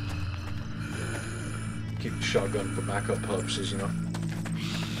 Keep the shotgun for backup purposes, you know.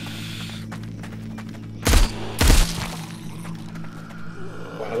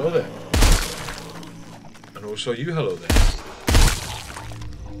 Well, hello there. And also you hello there.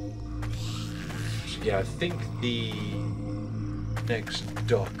 So yeah, I think the next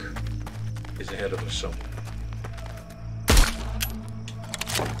duck is ahead of us somewhere.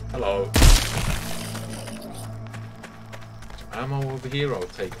 Hello. Some ammo over here, I'll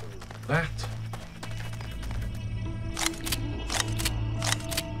take that.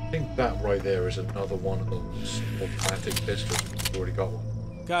 I think that right there is another one of those automatic pistols. We've already got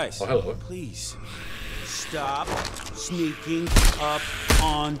one. Guys, oh, hello. Please stop sneaking up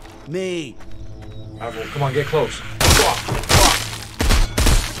on me. Avril, come on, get close.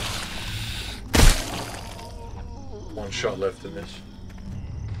 One shot left in this.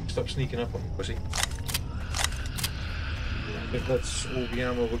 Stop sneaking up on me, pussy. I think that's all the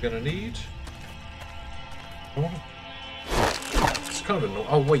ammo we're gonna need. Oh. It's kind of annoying.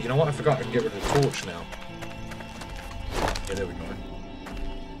 Oh wait, you know what? I forgot I can get rid of the torch now. Yeah, there we go.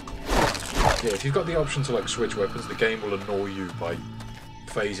 Yeah, if you've got the option to like switch weapons, the game will annoy you by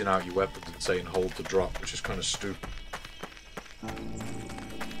phasing out your weapons and saying hold to drop, which is kind of stupid.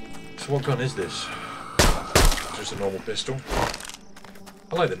 So what gun is this? Just a normal pistol.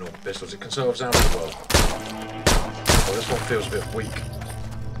 I like the normal pistols, it conserves ammo well. Oh, this one feels a bit weak.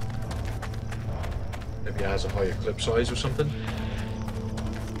 Maybe it has a higher clip size or something.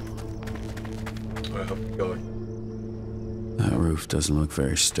 Where up we go? That roof doesn't look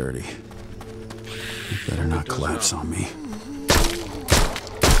very sturdy. You better not collapse on me. You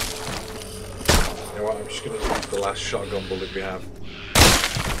know what, I'm just going to use the last shotgun bullet we have.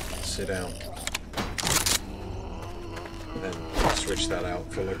 Sit down. And then switch that out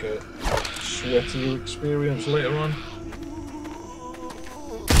for like a sweatier experience later on.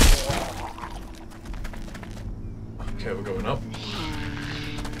 Okay, we're going up.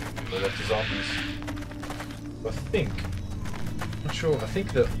 We're left to zombies. I think... I'm not sure, I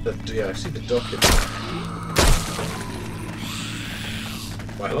think that yeah, I see the duck in there.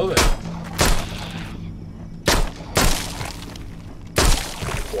 Why, hello there.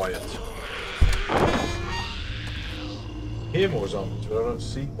 Quiet. I hear more zombies, but I don't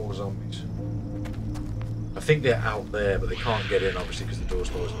see more zombies. I think they're out there, but they can't get in, obviously, because the door's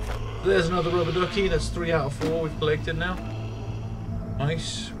closed. There's another rubber ducky. That's 3 out of 4 we've collected now.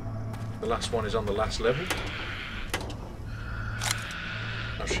 Nice. The last one is on the last level.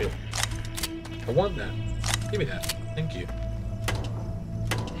 Oh shit. I want that. Give me that. Thank you.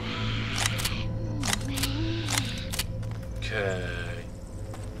 Okay.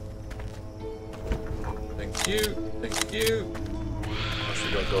 Thank you. Thank you. What's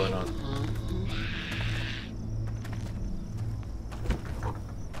we got going on?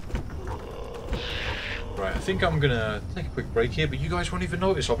 Right, I think I'm gonna take a quick break here, but you guys won't even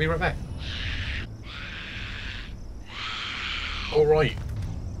notice. I'll be right back. Alright.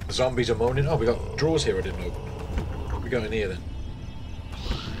 The zombies are moaning. Oh, we got drawers here I didn't open. What we got in here then?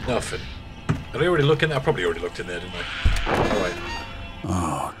 Nothing. Did I already look in there? I probably already looked in there, didn't I? Alright.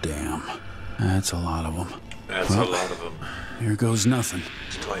 Oh, damn. That's a lot of them. That's a lot of them. Here goes nothing.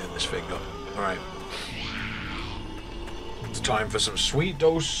 Let's tighten this thing up. Alright. It's time for some sweet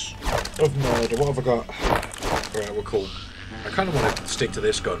dose of murder. What have I got? Alright, we're cool. I kind of want to stick to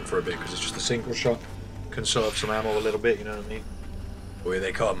this gun for a bit because it's just a single shot. Conserve some ammo a little bit, you know what I mean? Oh, here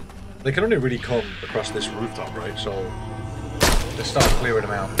they come. They can only really come across this rooftop, right? So Let's start clearing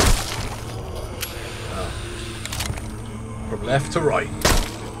them out. Oh. From left to right.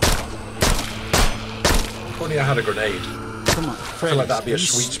 If only I had a grenade. Come on, Freddy. I feel like that'd be a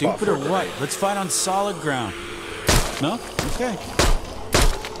sweet spot for a Stupid or what? grenade. Let's fight on solid ground. No? Okay.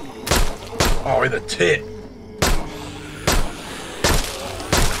 Oh, in the tit.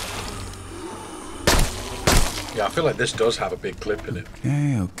 Yeah, I feel like this does have a big clip in it.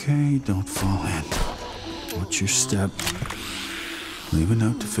 Okay, don't fall in. Watch your step. Leave a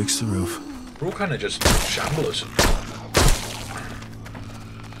note to fix the roof. We're all kind of just shamblers.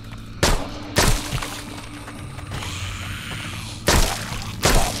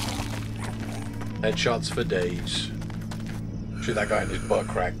 Headshots for days. Shoot that guy in his butt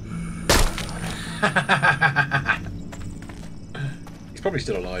crack. He's probably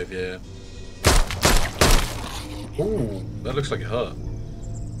still alive, yeah. Ooh, that looks like it hurt.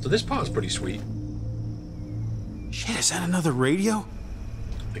 So this part's pretty sweet. Shit, is that another radio?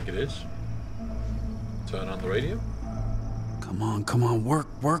 I think it is. Turn on the radio. Come on, work.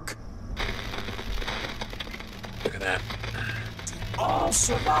 Look at that. All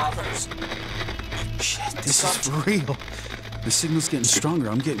survivors. Shit, this is for real. The signal's getting stronger.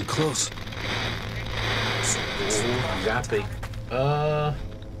 I'm getting close. Ooh, zappy.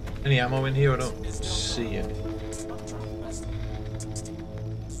 Any ammo in here? I don't see any.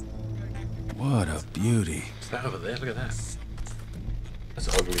 What a beauty. What's that over there? Look at that. That's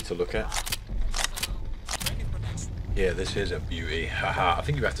ugly to look at. Yeah, this is a beauty. Haha. I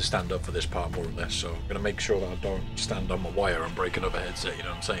think you have to stand up for this part more or less, so I'm gonna make sure that I don't stand on my wire and break another headset, you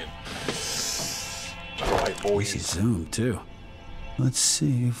know what I'm saying? Alright, boys. Easy zoom, too. Let's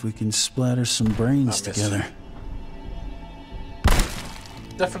see if we can splatter some brains together.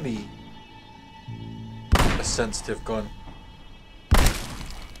 Definitely a sensitive gun.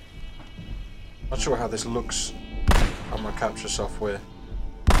 Not sure how this looks on my capture software.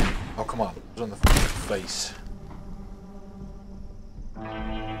 Oh, come on. It was on the face.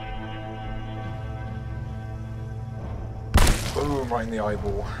 Boom, right in the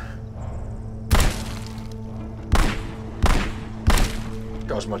eyeball.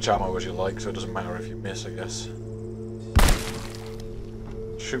 Got as much ammo as you like, so it doesn't matter if you miss, I guess.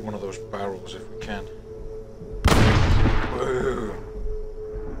 Shoot one of those barrels if we can. Whoa.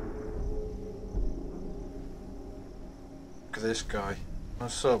 Look at this guy.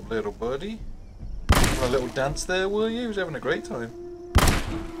 What's up, little buddy? A little dance there, will you? He was having a great time.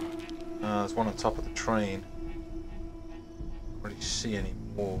 There's one on top of the train. Can't really see any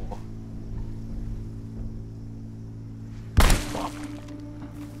more. I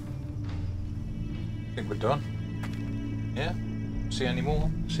think we're done. Yeah? See any more?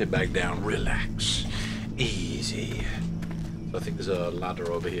 Sit back down, relax. Easy. So I think there's a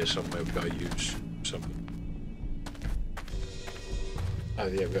ladder over here somewhere we've got to use something. Oh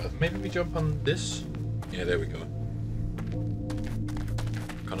yeah, maybe we jump on this? Yeah, there we go.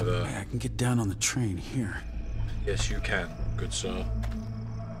 Kind of a... Hey, I can get down on the train here. Yes, you can, good sir.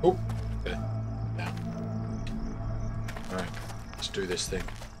 Oh, okay. Down. Alright, let's do this thing.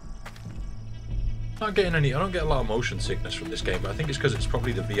 Not getting any... I don't get a lot of motion sickness from this game, but I think it's because it's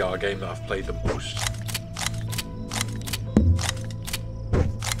probably the VR game that I've played the most.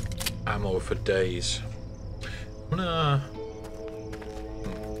 Ammo for days. I'm gonna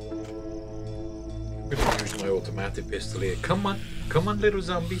use my automatic pistol here. Come on, little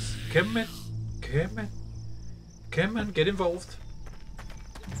zombies. Come on, get involved.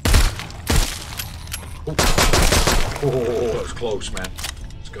 Oh, that was close, man.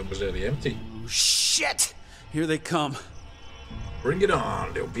 This gun was nearly empty. Oh, shit! Here they come. Bring it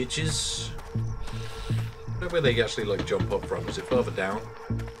on, little bitches. Where they actually like jump up from? Is it further down?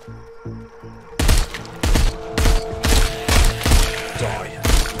 Die.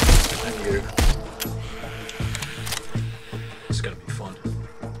 And you. It's gonna be fun.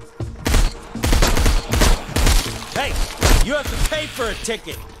 Hey! You have to pay for a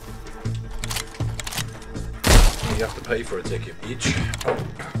ticket! You have to pay for a ticket, bitch. Oh,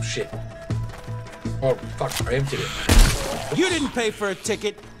 shit. Oh, fuck, I emptied it. You didn't pay for a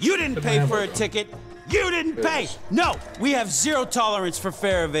ticket! You didn't pay for a ticket! You didn't pay! No! We have zero tolerance for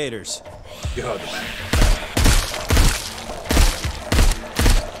fare evaders. You heard the man.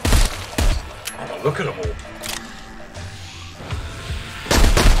 Oh, look at them all.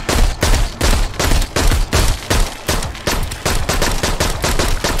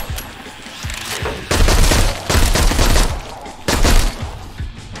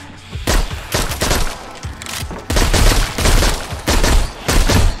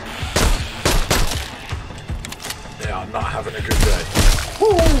 They are not having a good day.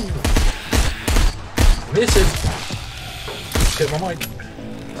 Woo! Missing. hit my mic.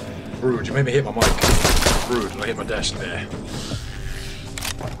 Rude, you made me hit my mic. Rude, and I hit my desk there.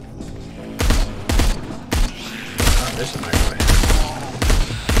 I missed him actually.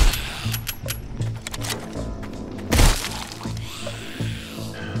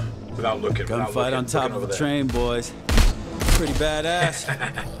 Without looking. Gunfight on top of a train, boys. Pretty badass.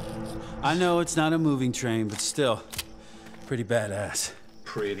 I know it's not a moving train, but still, pretty badass.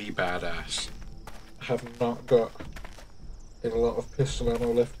 Pretty badass. I have not got a lot of pistol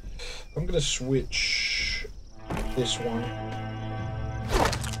ammo left. I'm gonna switch this one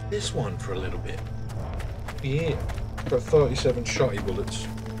for a little bit. Yeah, got 37 shotty bullets.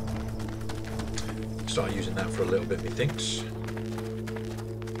 Start using that for a little bit, methinks.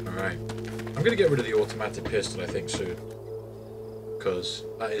 Alright, I'm gonna get rid of the automatic pistol I think soon, because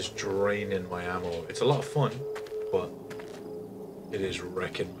that is draining my ammo. It's a lot of fun, but it is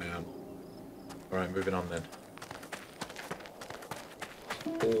wrecking my ammo. Alright, moving on then.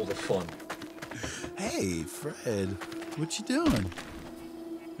 All the fun. Hey, Fred, what you doing?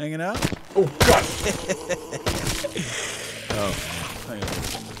 Hanging out? Oh God! Oh, I got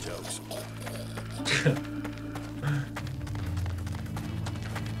some jokes.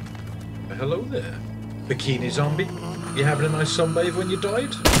 Hello there, bikini zombie. You having a nice sunbathe when you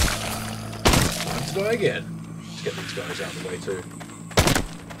died? Time to die again. Let's get these guys out of the way too.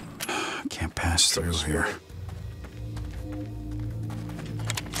 Can't pass through here.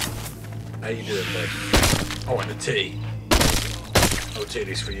 How you doing, bud? Oh, and a tea. No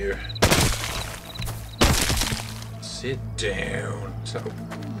titties for you. Sit down. So,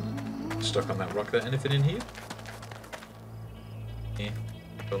 stuck on that rock there. Anything in here? Yeah,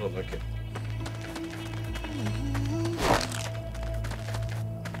 don't look like it.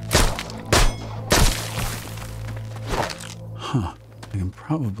 Huh. I can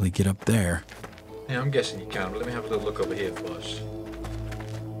probably get up there. Yeah, I'm guessing you can, but let me have a little look over here first.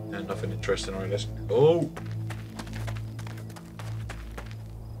 And nothing interesting. Alright, let's go.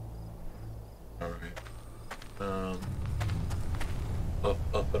 Alright.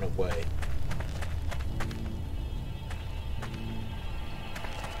 Up and away.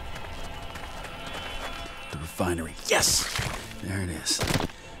 The refinery. Yes! There it is.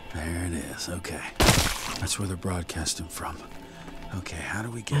 There it is. Okay. That's where they're broadcasting from. Okay, how do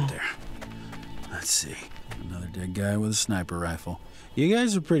we get there? Let's see. Another dead guy with a sniper rifle. You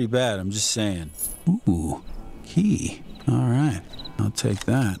guys are pretty bad, I'm just saying. Ooh, key. All right, I'll take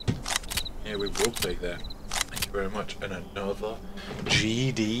that. Yeah, we will take that. Thank you very much. And another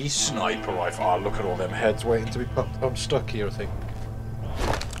GD sniper rifle. Oh, look at all them heads waiting to be popped. I'm stuck here, I think.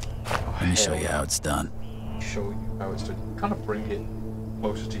 Oh, Let me show you how it's done. Show you how it's done. Kind of bring it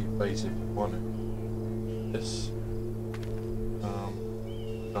closer to your face if you want to. This.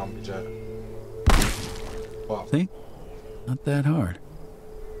 Zombie jet. Wow. See? Not that hard.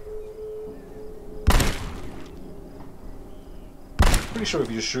 Pretty sure if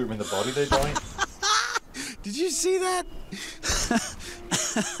you just shoot them in the body, they die. Did you see that?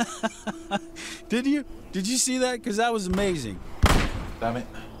 Did you? Did you see that? Because that was amazing. Damn it.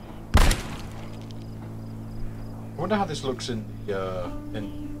 I wonder how this looks in the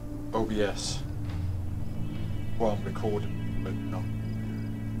in OBS while I'm recording, but no.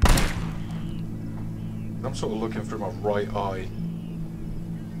 I'm sort of looking through my right eye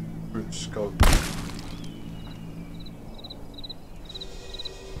through the scope.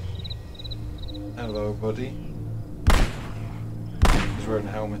 Hello, buddy. He's wearing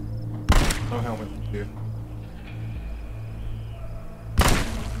a helmet. No helmet for you.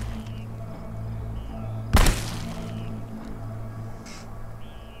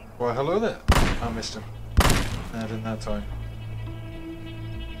 Well, hello there. I missed him. I didn't that time.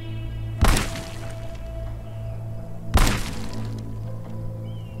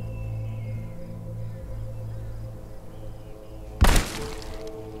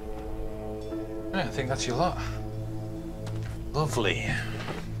 I think that's your lot. Lovely.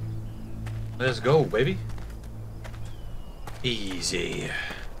 Let's go, baby. Easy.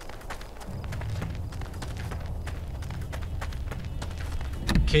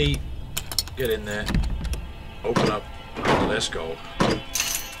 Key. Get in there. Open up. Let's go.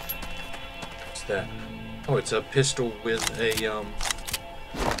 What's that? Oh, it's a pistol with a Oh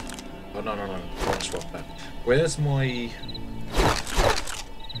no. I want to swap that. Where's my?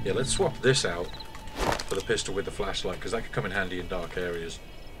 Yeah, let's swap this out for the pistol with the flashlight, because that could come in handy in dark areas.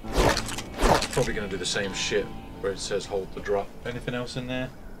 Probably going to do the same shit where it says hold to drop. Anything else in there?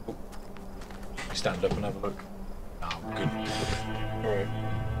 Oh. Stand up and have a look. Oh, good. Alright.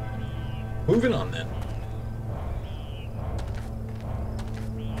 Moving on then.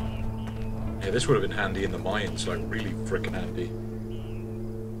 Yeah, this would have been handy in the mines, like really freaking handy.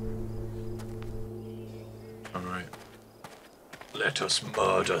 Alright. Let us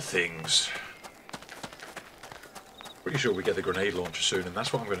murder things. Pretty sure we get the grenade launcher soon, and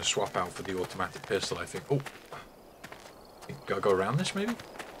that's what I'm going to swap out for the automatic pistol, I think. Oh! Gotta go around this, maybe?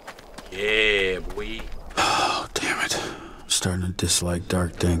 Yeah, boy. Oh, damn it. I'm starting to dislike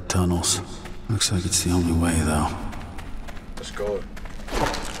dark, dank tunnels. Looks like it's the only way, though. Let's go.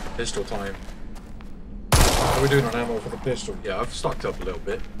 Pistol time. How are we doing on ammo for the pistol? Yeah, I've stocked up a little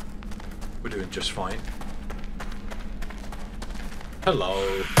bit. We're doing just fine.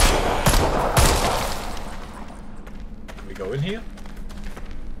 Hello. Can we go in here?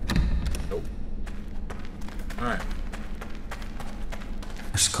 Nope. Alright.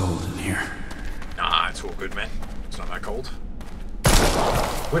 It's cold in here. Nah, it's all good, man. It's not that cold.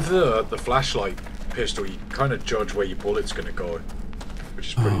 With the flashlight pistol, you kind of judge where your bullet's going to go, which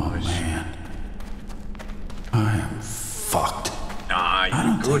is pretty nice. Oh, man. I am fucked. Nah, you're I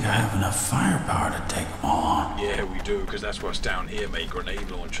don't good, think I have enough firepower to take them all on. Yeah, we do, because that's what's down here, mate.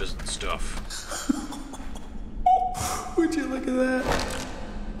 Grenade launchers and stuff. Would you look at that?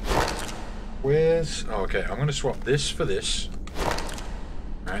 Where's... Oh, okay, I'm going to swap this for this.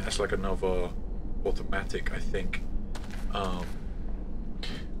 Alright, that's like another automatic, I think.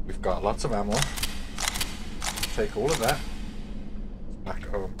 We've got lots of ammo. Take all of that. Back,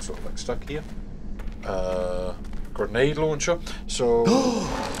 I'm sort of like stuck here. Grenade launcher. So...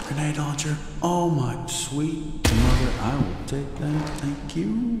 Grenade launcher. Oh, my sweet mother. I will take that. Thank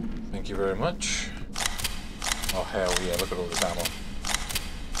you. Thank you very much. Oh, hell yeah, look at all this ammo.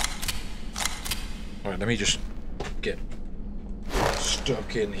 Alright, let me just get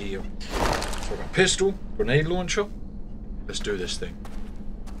stuck in here. So I've got pistol, grenade launcher. Let's do this thing.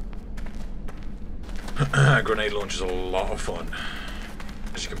 Grenade launcher's a lot of fun.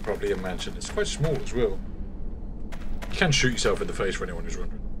 As you can probably imagine. It's quite small as well. You can shoot yourself in the face for anyone who's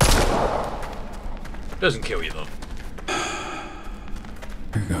wondering. Doesn't kill you though.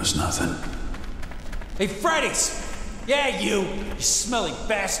 Here goes nothing. Hey, Freddy's! Yeah, you smelly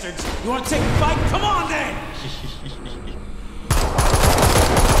bastards! You want to take a fight? Come on, then!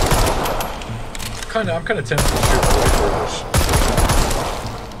 I'm kind of tempted to shoot away forwards,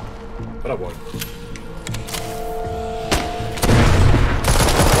 but I won't.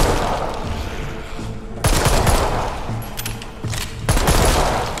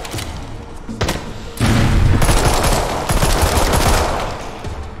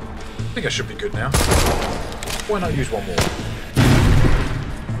 I think I should be good now. Why not use one more?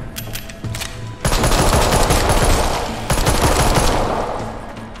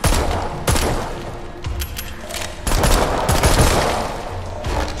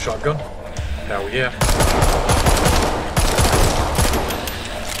 Shotgun? Hell yeah.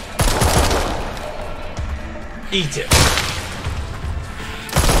 Eat it.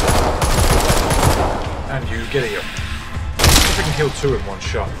 And you get here. If I can kill two in one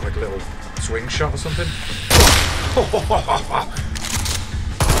shot, like a little swing shot or something.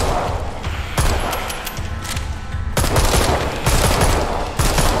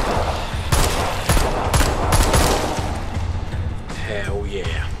 Hell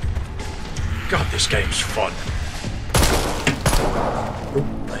yeah. God, this game's fun. Oh,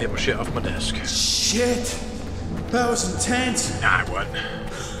 I hit my shit off my desk. Shit! That was intense. Nah, it wasn't.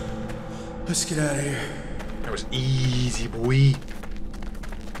 Let's get out of here. That was easy, boy.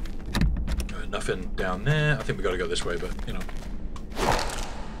 Nothing down there. I think we gotta go this way, but, you know.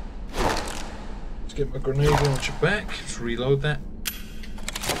 Let's get my grenade launcher back. Let's reload that.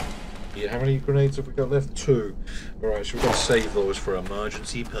 Yeah, how many grenades have we got left? 2. Alright, so we've got to save those for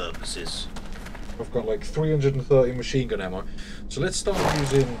emergency purposes. I've got like 330 machine gun ammo. So let's start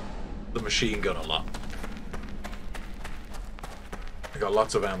using the machine gun a lot. I got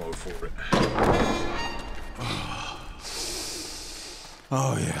lots of ammo for it.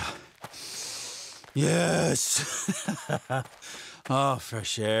 Oh, yeah. Yes! Oh,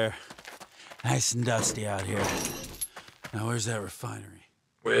 fresh air. Nice and dusty out here. Now, where's that refinery?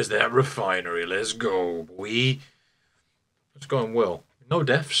 Where's that refinery? Let's go, boy. It's going well. No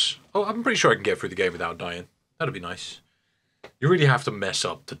deaths. Oh, I'm pretty sure I can get through the game without dying. That'd be nice. You really have to mess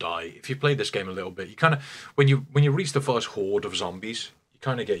up to die. If you play this game a little bit, you kind of... When you reach the first horde of zombies, you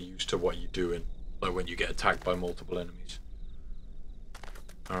kind of get used to what you're doing. Like when you get attacked by multiple enemies.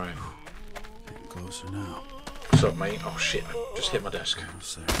 Alright. Getting closer now. What's up, mate? Oh, shit. I just hit my desk.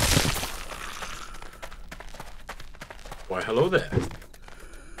 Why, hello there.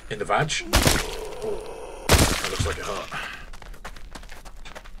 In the vag? Oh, that looks like it hurt.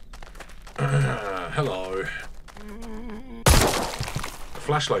 Hello.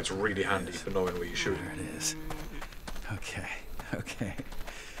 Flashlight's really handy for knowing where you're shooting. There it is. Okay, okay.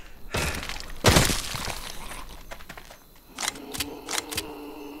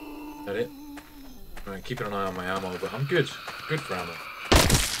 That it? Alright, keeping an eye on my ammo, but I'm good. Good for ammo.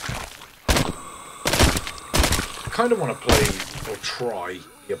 I kind of want to play, or try,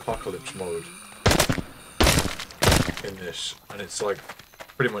 the Apocalypse mode in this. And it's like,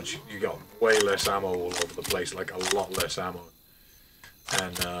 pretty much, you got way less ammo all over the place, like a lot less ammo.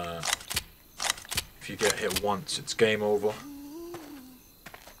 And if you get hit once, it's game over.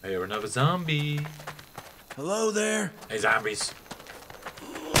 I hear another zombie. Hello there? Hey, zombies.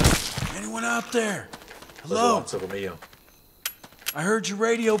 Anyone out there? There's Hello? lots of them here. I heard your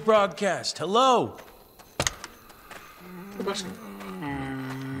radio broadcast. Hello? Come asking.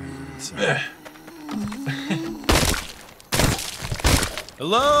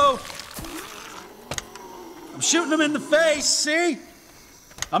 Hello? I'm shooting them in the face, see?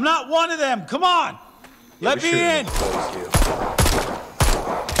 I'm not one of them. Come on. Let me in.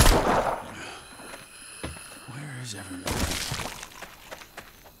 Where is everyone?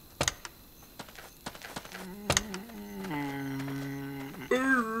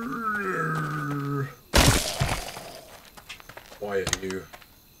 Quiet, you.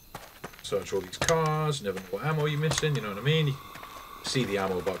 Search all these cars, never know what ammo you're missing, you know what I mean? You see the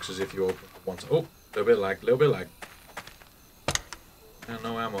ammo boxes if you open it once. Oh, little bit lag, little bit lag. And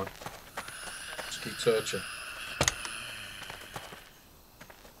no ammo. Just keep searching.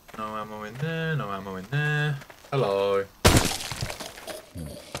 No ammo in there, no ammo in there. Hello.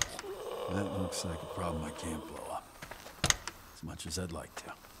 That looks like a problem I can't blow up. As much as I'd like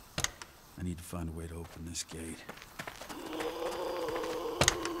to. I need to find a way to open this gate.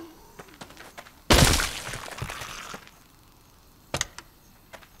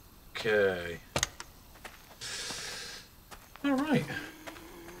 Okay. Alright.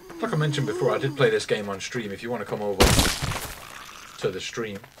 Like I mentioned before, I did play this game on stream. If you want to come over to the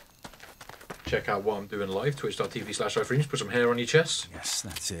stream, check out what I'm doing live, twitch.tv/livestreams, put some hair on your chest. Yes,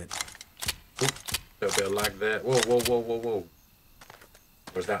 that's it. Oh, a little bit of lag there. Whoa, whoa, whoa, whoa, whoa.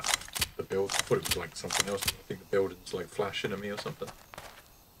 Was that the build? I thought it was like something else. I think the building's like flashing at me or something.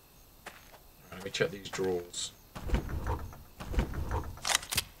 Alright, let me check these drawers.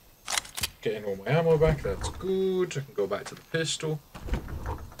 Getting all my ammo back, that's good. I can go back to the pistol.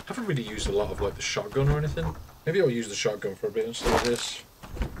 Haven't really used a lot of like the shotgun or anything. Maybe I'll use the shotgun for a bit instead of this.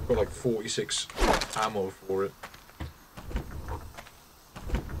 I've got like 46 ammo for it.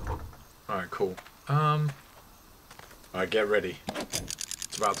 Alright, cool. Alright, get ready.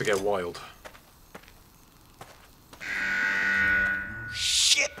 It's about to get wild.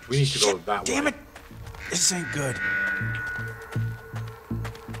 Shit! We need to go that way. Damn it! This ain't good.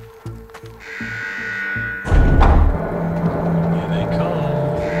 Here they come.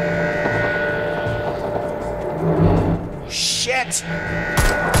 Shit!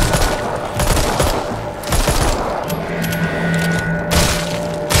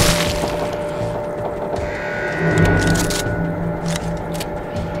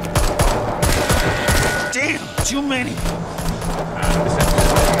 Damn, too many.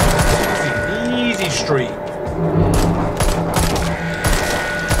 Easy street. Okay,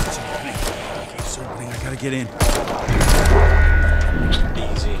 certainly I gotta get in.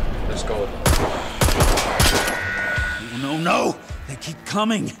 Easy. Let's go. No, no! They keep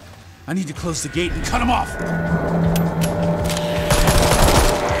coming. I need to close the gate and cut them off.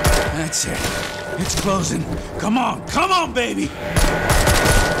 That's it. It's closing. Come on, baby!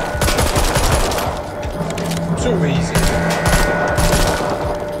 Too easy.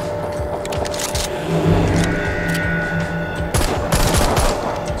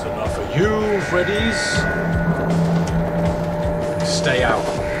 That's enough for you, Freddy's. Stay out.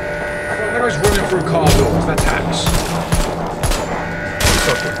 That guy's running through car doors. That tax.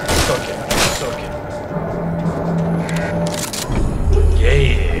 Suck it. Suck it. Suck it.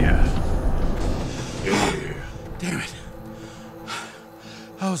 Yeah. Yeah. Damn it.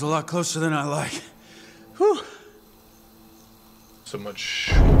 That was a lot closer than I like. Whew. So much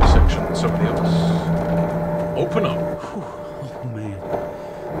shorter section than some of the others. Open up. Oh, man.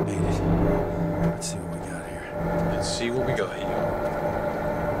 Made it. Let's see what we got here. Let's see what we got here.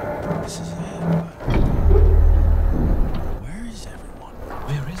 This is it. Where is everyone?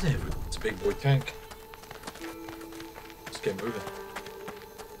 Where is everyone? It's a big boy tank. Let's get moving.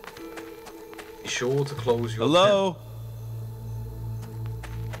 Be sure to close your Hello? tent.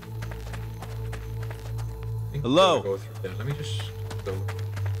 I think Hello? we're gonna go through there. Let me just go.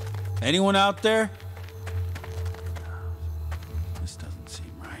 Anyone out there? This doesn't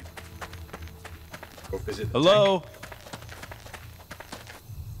seem right. Go visit the Hello? tank.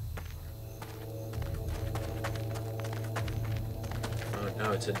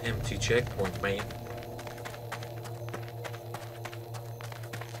 That's an empty checkpoint, mate.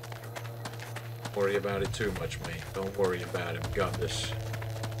 Don't worry about it too much, mate. Don't worry about it. We got this.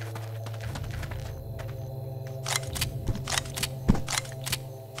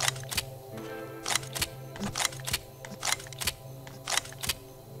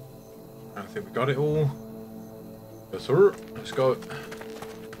 I think we got it all. Yes, sir. Let's go.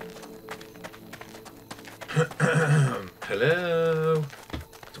 Hello.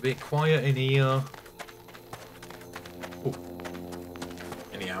 It's a bit quiet in here. Ooh.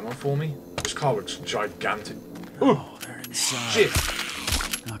 Any ammo for me? This car looks gigantic. Ooh. Oh, they're inside. Shit.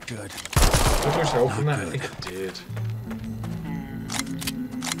 Not good. Did I just open that? I good. think I did.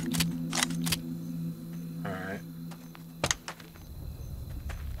 Alright.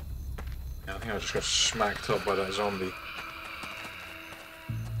 Yeah, I think I just got smacked up by that zombie.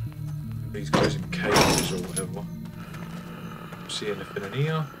 These guys in cages or whatever. See anything in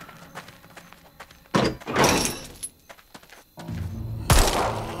here?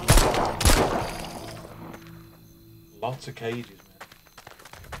 Lots of cages,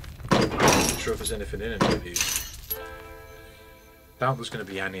 man. Not sure if there's anything in any of these. Doubt there's going to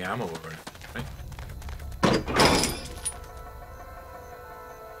be any ammo or anything, right?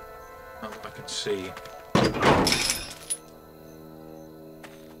 Not that I can see.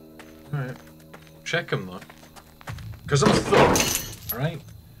 Alright. Check them though. Because I'm thorough, alright?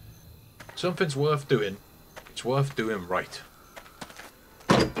 Something's worth doing. It's worth doing right.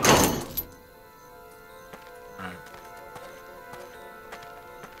 Alright.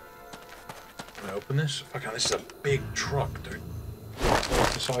 Can I open this? Okay, this is a big truck, dude.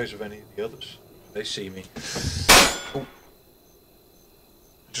 It's the size of any of the others. They see me. Oh.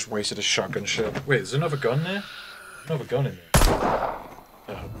 I just wasted a shotgun shell. Wait, there's another gun there? Another gun in there.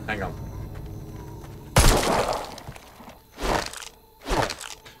 Oh, hang on.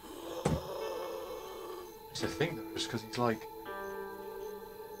 I think that just because he's like...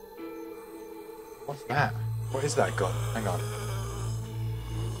 What's that? What is that gun? Hang on.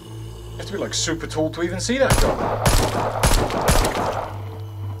 You have to be like super tall to even see that gun.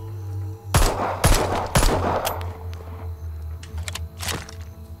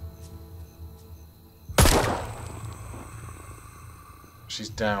 She's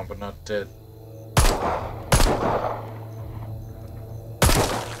down, but not dead.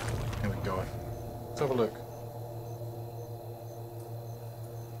 Here we go. Let's have a look.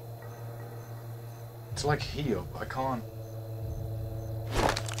 It's like here, but I can't.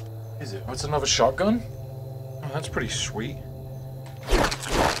 Is it? Oh, it's another shotgun? Oh, that's pretty sweet.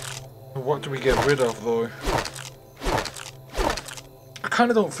 What do we get rid of, though? I kind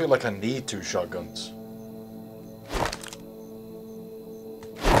of don't feel like I need 2 shotguns.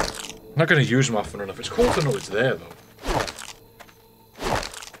 I'm not going to use them often enough. It's cool to know it's there, though.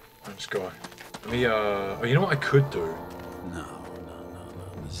 Let's go. Let me, oh, you know what I could do? No.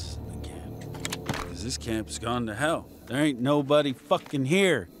 This isn't the camp. Because this camp's gone to hell. There ain't nobody fucking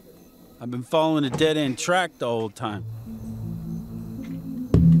here. I've been following a dead-end track the whole time.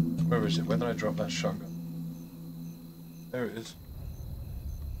 Where is it? When did I drop that shotgun? There it is.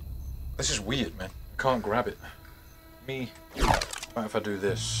 This is weird, man. I can't grab it. What if I do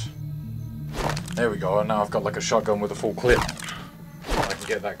this? There we go, and now I've got like a shotgun with a full clip. I can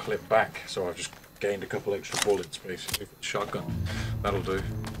get that clip back, so I've just gained a couple extra bullets basically for the shotgun. That'll do.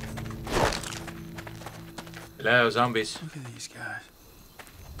 Hello, zombies. Look at these guys.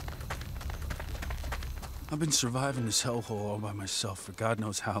 I've been surviving this hellhole all by myself for God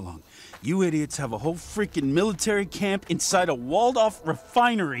knows how long. You idiots have a whole freaking military camp inside a walled-off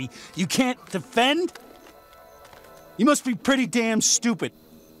refinery you can't defend? You must be pretty damn stupid.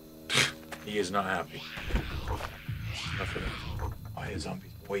 He is not happy. Enough of that. I hear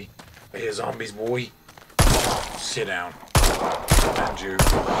zombies, boy. I hear zombies, boy. Sit down. And you.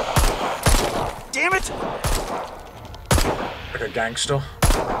 Damn it! Like a gangster.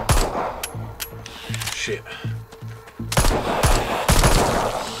 Shit.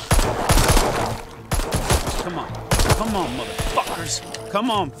 Come on, motherfuckers.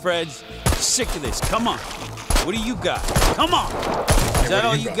 Come on, Freds. Sick of this. Come on. What do you got? Come on. Is that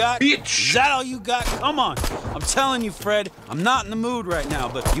all you got? Bitch. Is that all you got? Come on. I'm telling you, Fred, I'm not in the mood right now,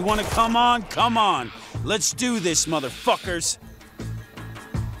 but you want to come on? Come on. Let's do this, motherfuckers.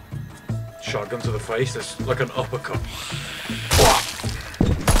 Shotgun to the face. That's like an uppercut.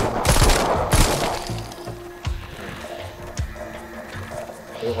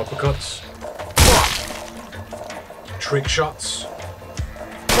 More uppercuts. Trick shots.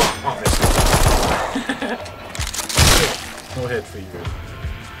 Oh, no head for you.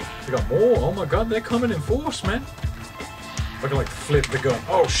 We got more. Oh my god, they're coming in force, man. I can like flip the gun.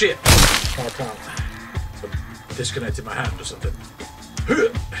 Oh shit! Oh, I can't. I disconnected my hand or something.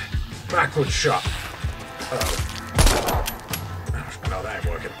 Backward shot. No, that ain't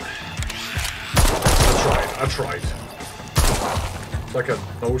working. I tried. It's like a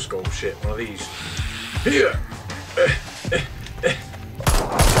no-scope shit, one of these. Here!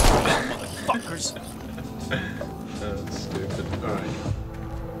 Motherfuckers. That's stupid. Alright.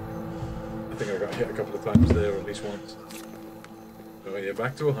 I think I got hit a couple of times there, at least once. Oh yeah,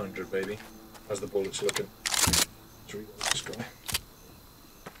 back to 100, baby. How's the bullets looking? Let's reload this guy.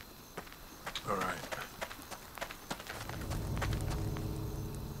 Alright.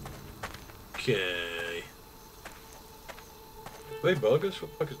 Okay. Are they burgers?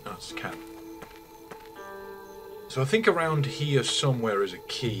 What the fuck is... No, it's a cat. So I think around here somewhere is a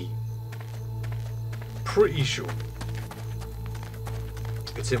key. Pretty sure.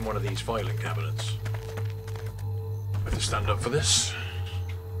 It's in one of these filing cabinets. I have to stand up for this.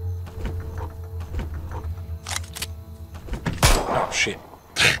 Oh shit.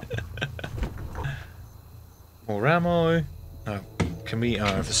 More ammo. Oh, can we... Oh,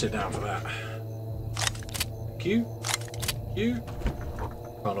 I have to sit down for that. Q? Q?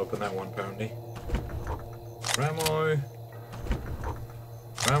 Can't open that one, apparently. Ammo.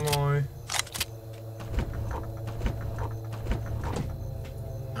 Ammo.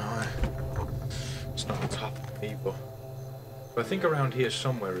 No. It's not on top of me, but I think around here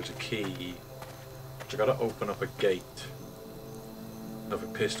somewhere is a key. I gotta open up a gate. I have a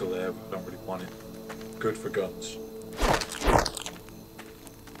pistol there, but I don't really want it. Good for guns.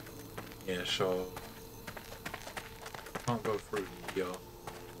 Yeah, so can't go through here.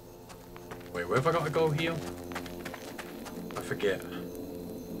 Wait, where have I got to go here? I forget.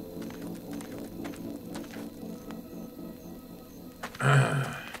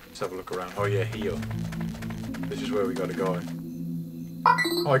 Let's have a look around. Oh yeah, here. This is where we got to go.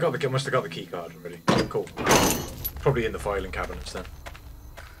 Oh, I must have got the key card already. Cool. Probably in the filing cabinets then.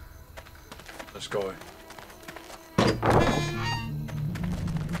 Let's go.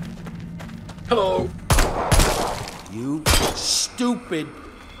 Hello. You stupid.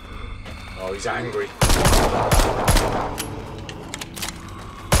 Oh, he's angry.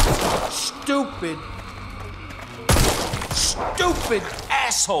 Stupid. Stupid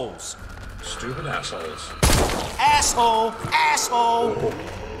assholes. Stupid assholes. Asshole. Asshole. Oh.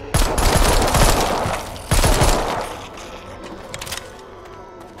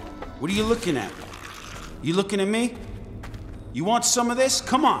 What are you looking at? You looking at me? You want some of this?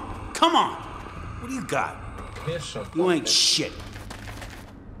 Come on. Come on. What do you got? Here's some. You ain't shit.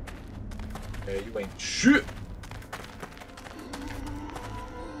 Yeah, you ain't shit.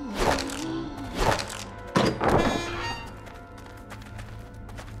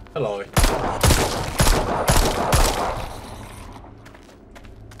 Hello.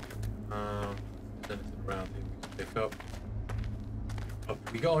 Anything around here we can pick up. Up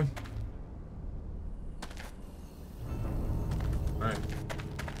we go. Right.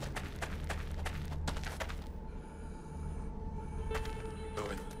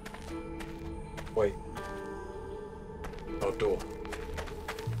 Going. Wait. Oh, door.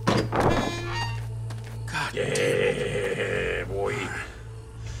 God Yeah, damn it. boy. I'm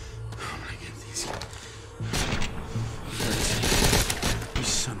gonna get these. You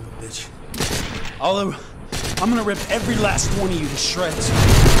son of a bitch. I'm gonna rip every last one of you to shreds.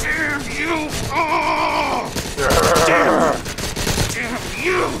 Damn you! Oh! Damn! Damn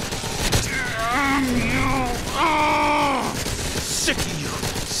you! Damn you! Oh! Sick of you!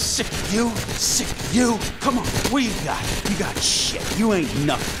 Sick of you! Sick of you! Come on, what do you got? You got shit. You ain't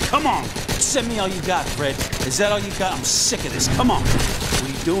nothing. Come on! Send me all you got, Fred. Is that all you got? I'm sick of this. Come on! What are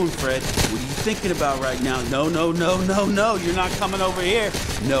you doing, Fred? What are you thinking about right now? No, no, no, no, no. You're not coming over here.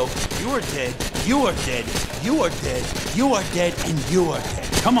 No, you are dead. You are dead. You are dead. You are dead, and you are dead.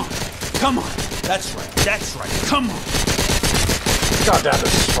 Come on. Come on. That's right. That's right. Come on. God damn,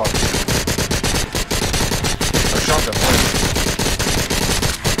 this is fun. A shotgun, right?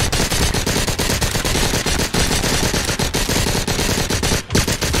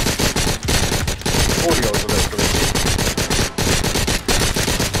 Audio is a little glitchy.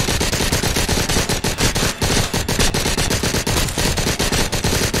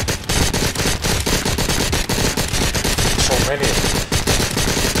 So many of them.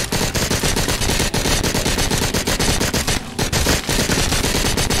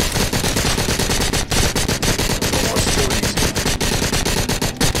 Almost too easy.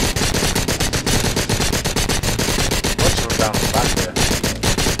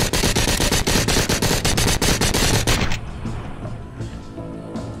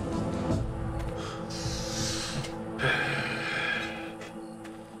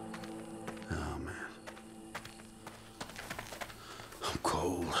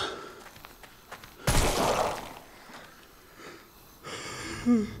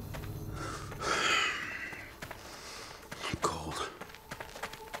 I'm cold.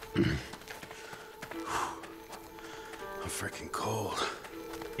 I'm freaking cold.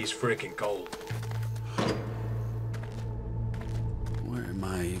 He's freaking cold. Where am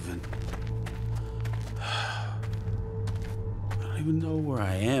I even? I don't even know where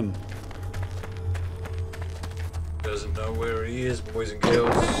I am. Doesn't know where he is, boys and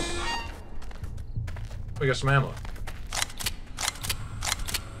girls. We got some ammo.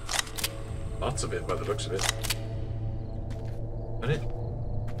 Lots of it by the looks of it. And it.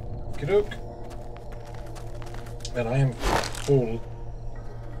 Okey-doke. And I am full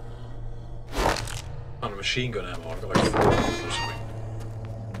on machine gun ammo. I've got like 4 or something.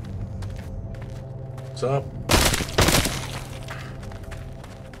 What's up?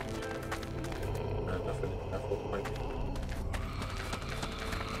 Nothing.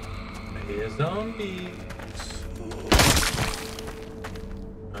 Here's zombies.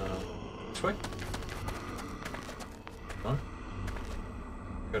 This way? No?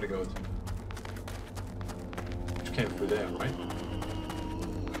 Gotta go. Just came through there, right?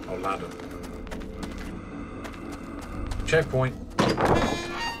 Oh, ladder. Checkpoint.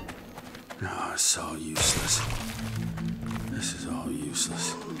 No, it's all useless. This is all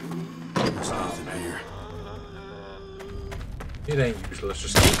useless. There's nothing here. It ain't useless.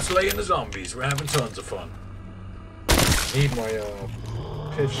 Just keep slaying the zombies. We're having tons of fun. Need my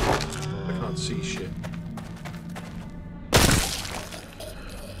pistol. I can't see shit.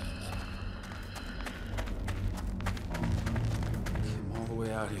 Came all the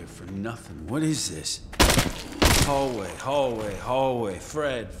way out here for nothing. What is this? Hallway.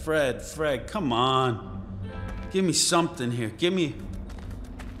 Fred, come on. Give me something here. Give me...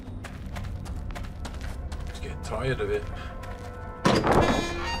 Just getting tired of it.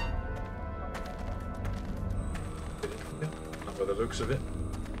 Not by the looks of it.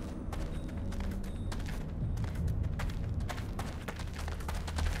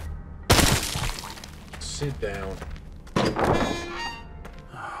 Sit down.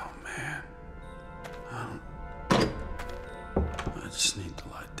 Oh, man. I just need to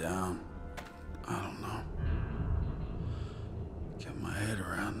lie down. I don't know. Get my head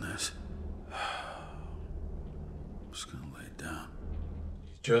around this. I'm just gonna lay down.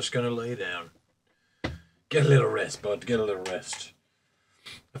 Just gonna lay down. Get a little rest, bud. Get a little rest.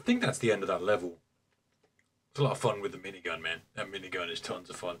 I think that's the end of that level. It's a lot of fun with the minigun, man. That minigun is tons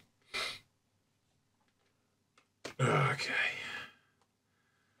of fun. Okay.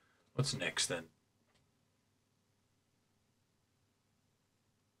 What's next then?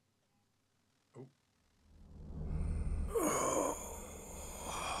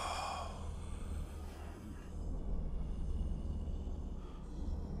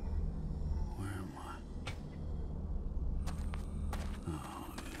 Where am I? Oh,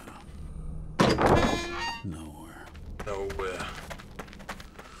 yeah. Nowhere. Nowhere.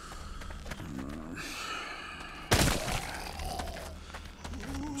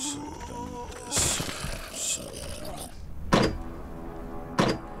 I'm so done with this. So done. What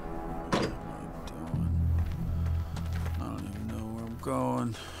am I doing? I don't even know where I'm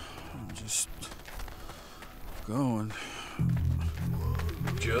going. I'm just going.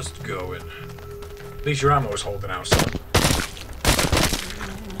 Just going. At least your ammo is holding out, son.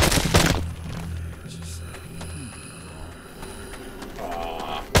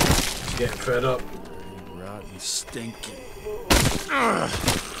 Aww. He's getting fed up. Rotten, stinking. At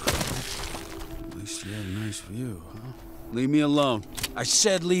least you had a nice view, huh? Leave me alone. I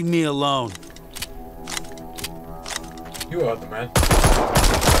said leave me alone. You are the man.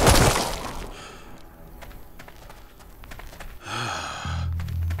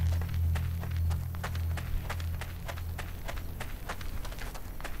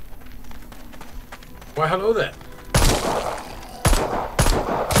 Why, hello there.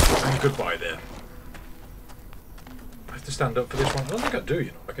 And goodbye there. I have to stand up for this one. I don't think I do,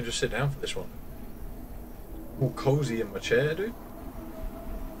 you know. I can just sit down for this one. All cozy in my chair, dude.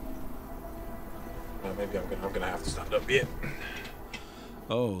 Maybe I'm gonna have to stand up here.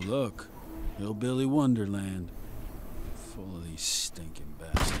 Oh, look. Hillbilly Wonderland. Full of these stinking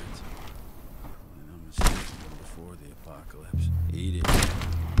bastards. And I'm escaping before the apocalypse. Eat it.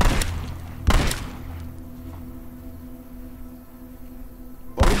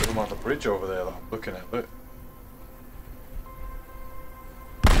 Both of them on the bridge over there that I'm looking at, look.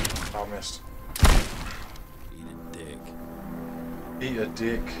 I missed. Eat a dick. Eat a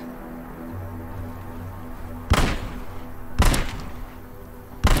dick.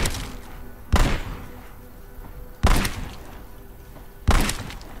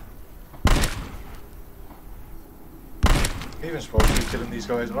 even supposed to be killing these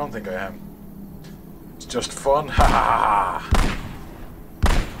guys? I don't think I am. It's just fun. Ha ha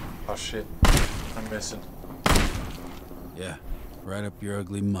ha! Oh shit. I'm missing. Yeah, right up your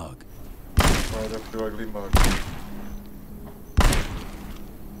ugly mug. Right up your ugly mug.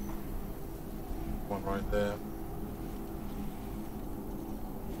 One right there.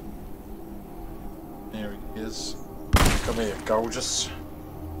 Here he is. Come here, gorgeous.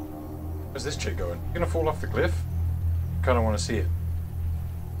 Where's this chick going? You gonna fall off the cliff? Kinda wanna see it.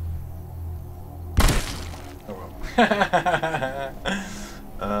 Oh well.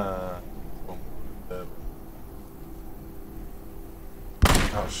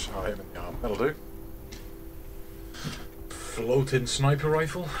 I'll hit him in the arm. That'll do. Floating sniper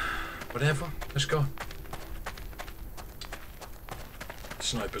rifle. Whatever. Let's go.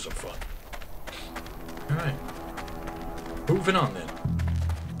 Snipers are fun. Alright. Moving on then.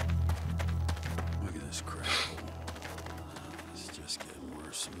 Look at this crap. It's just getting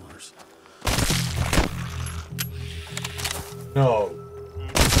worse and worse. No.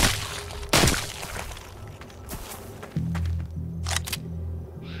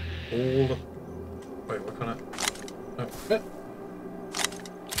 Hold. Wait, what kind of... Oh,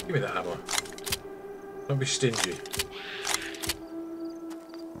 give me that ammo. Don't be stingy.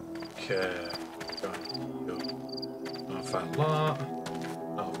 Okay. Half that lot.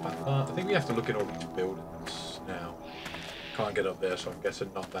 Half that lot. I think we have to look at all these buildings now. Can't get up there, so I'm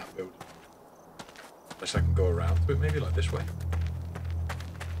guessing not that building. Unless I can go around to it, maybe like this way.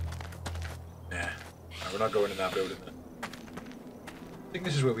 Nah. No, we're not going in that building then. I think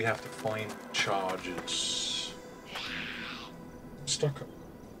this is where we have to find charges. I'm stuck up.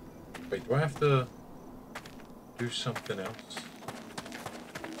 Wait, do I have to do something else?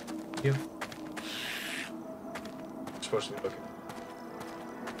 Here? I'm supposed to be looking.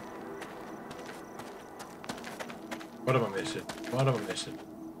 What am I missing? What am I missing?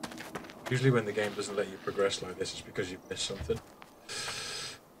 Usually when the game doesn't let you progress like this, it's because you've missed something.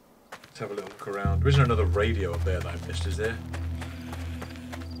 Let's have a little look around. There isn't another radio up there that I missed, is there?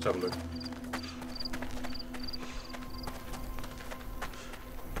 Let's have a look.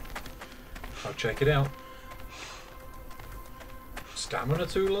 I'll check it out. Stamina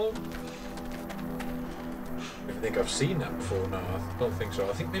too low? I think I've seen that before. No, I don't think so.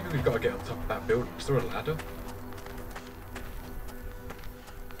 I think maybe we've got to get on top of that building. Is there a ladder?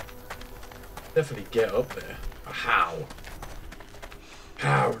 Definitely get up there. But how?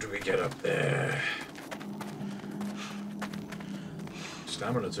 How do we get up there?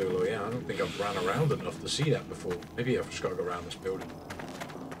 Stamina too low, yeah. I don't think I've ran around enough to see that before. Maybe I've just got to go around this building.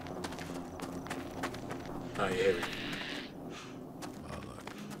 Oh, yeah, here we go. Oh, look.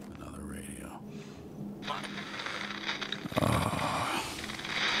 Another radio.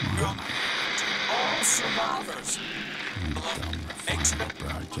 All survivors. Excellent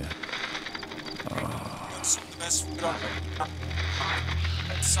broadcast.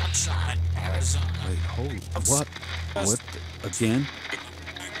 Sunshine, Arizona. Wait, holy, what? What? Again?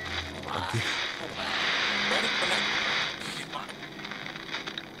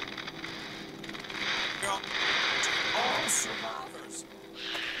 All survivors.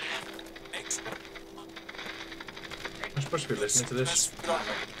 I'm supposed to be listening to this.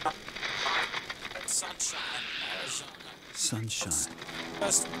 Sunshine, Arizona. Sunshine.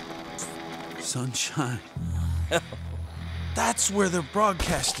 Sunshine. That's where they're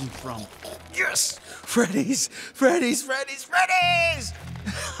broadcasting from. Yes! Freddy's! Freddy's! Freddy's! Freddy's!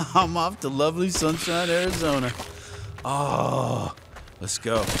 I'm off to lovely Sunshine, Arizona. Oh, let's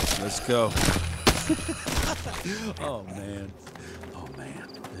go. Let's go. Oh, man. Oh, man.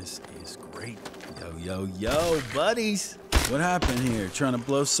 This is great. Yo, yo, yo, buddies. What happened here? Trying to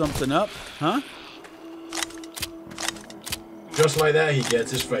blow something up? Huh? Just like that, he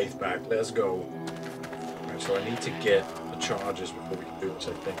gets his faith back. Let's go. Right, so I need to get the charges before we can do this,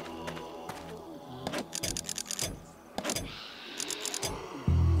 I think.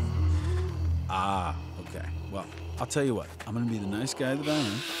 Ah, okay. Well, I'll tell you what. I'm going to be the nice guy that I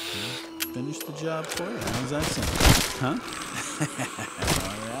am. Finish the job for you. How's that sound? Huh?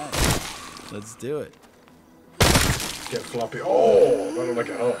 All right. Let's do it. Get floppy. Oh! I don't like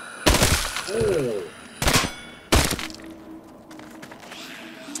it. Oh. Oh!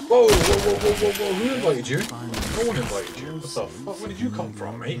 Whoa, whoa, whoa, whoa, whoa, whoa. Who invited you? No one invited you. What the fuck? Where did you come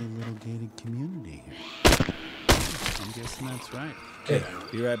from, mate? Little gated community here. I'm guessing that's right. Okay,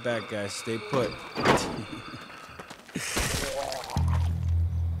 be right back, guys. Stay put.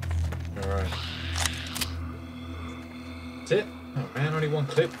 Alright. That's it? Oh man, only one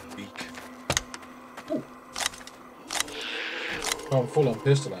clip. Weak. Ooh. Oh, I'm full on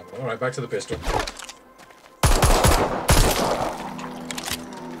pistol ammo. Alright, back to the pistol.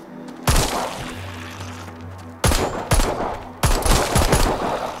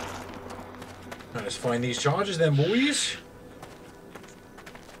 find these charges then, boys.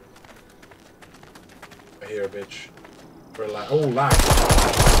 I hear a bitch. Oh, lag.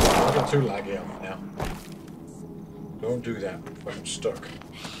 I got too laggy on me now. Don't do that. I'm stuck.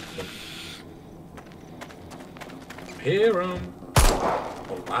 Hear him.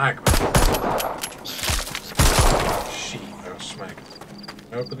 Oh, lag, man. Shit, I got smacked.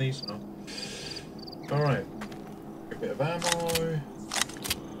 Can I open these? No. Alright. A bit of ammo.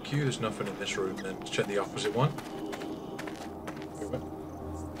 Q, there's nothing in this room then. Let's check the opposite one.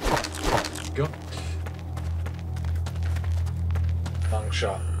 Go. Long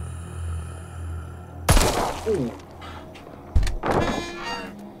shot. Ooh.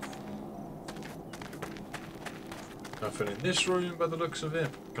 Nothing in this room by the looks of it.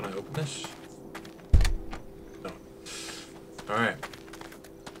 Can I open this? No. Alright.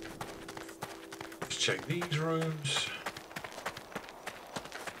 Let's check these rooms.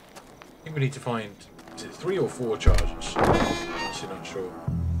 I think we need to find, is it 3 or 4 charges? I'm actually not sure.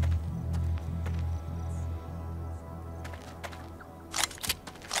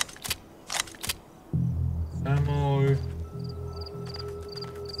 Ammo.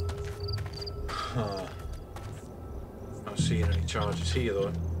 Huh. Not seeing any charges here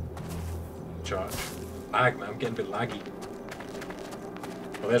though. Charge. Lag, man, I'm getting a bit laggy.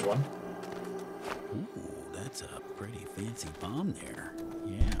 Oh, there's one. Ooh, that's a pretty fancy bomb there.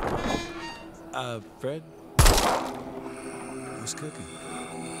 Yeah. Fred? Who's cooking?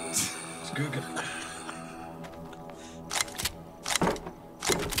 It's cooking.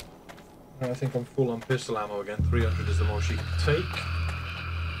 I think I'm full on pistol ammo again. 300 is the most you can take.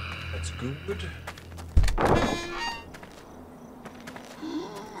 That's good.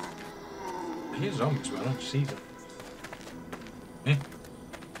 I hear zombies, but I don't see them. Eh?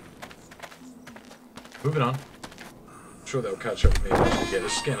 Moving on. I'm sure they'll catch up with me eventually. Yeah,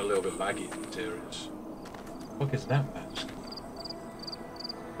 this is getting a little bit laggy in these areas. What the fuck is that mask?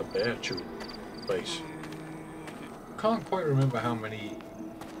 A bear chew face. Can't quite remember how many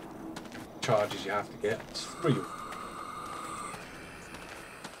charges you have to get. It's 3.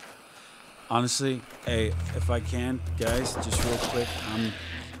 Honestly, hey, if I can, guys, just real quick,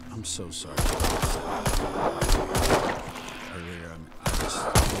 I'm so sorry. Earlier, I just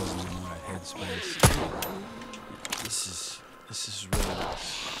wasn't in the right headspace. This is really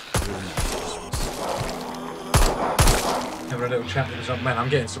Have a little chat with some man. I'm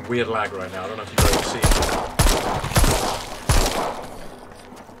getting some weird lag right now. I don't know if you guys see it.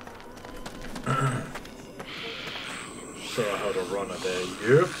 So I heard a runner there.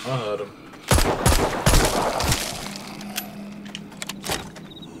 Yep, I heard him.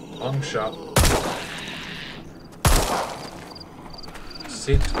 Long shot.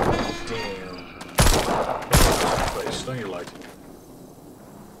 Sit down. Place, don't you like it?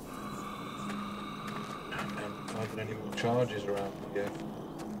 And finding any more charges around here.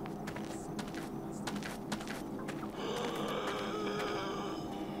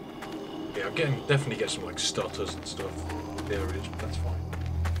 Yeah, I'm definitely get some like stutters and stuff. There it is, but that's fine.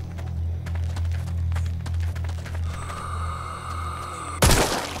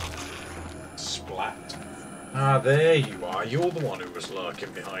 Splat. Ah, there you are. You're the one who was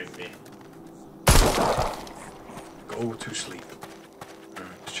lurking behind me. Go to sleep.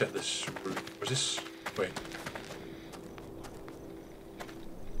 Alright, let's check this room. Was this... Wait.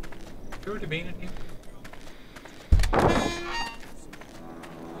 Have you already been in here?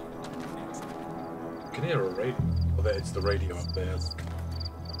 I can hear a radio. Oh, there, it's the radio up there. Look.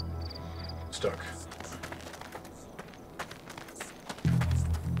 Stuck.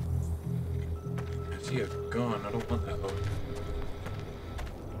 I see a gun. I don't want that though.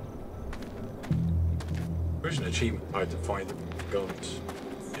 There's an achievement I had to find the guns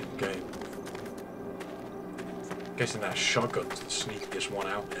in the game. I'm guessing that shotgun's the sneakiest one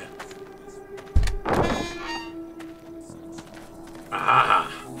out there. Ah!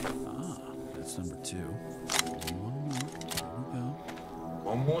 that's number 2.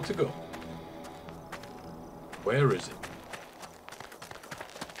 One more to go. Where is it?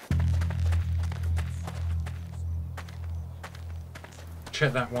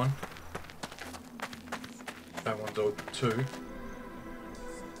 Check that one. That one's open too.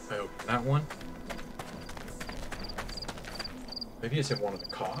 I open that one. Maybe it's in one of the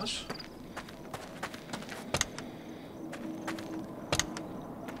cars.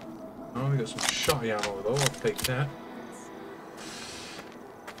 Oh, we got some shotty ammo though. I'll take that.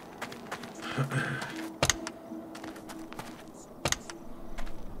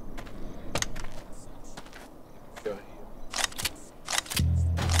 Go here.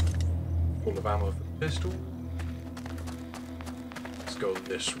 Full of ammo for the pistol. Let's go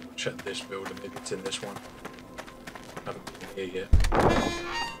this, check this building, maybe it's in this one. Haven't been here yet.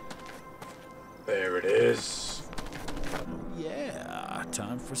 There it is. Yeah,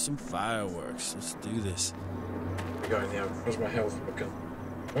 time for some fireworks. Let's do this. We got in the oven. How's my health looking?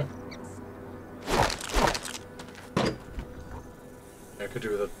 What? Yeah, I could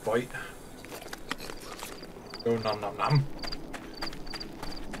do with a bite. Go nom nom nom.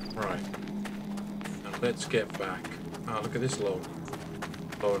 Right. And let's get back. Ah, look at this Lone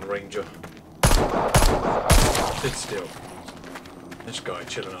Ranger. Sit still. This guy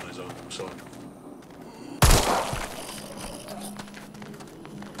chilling on his own side.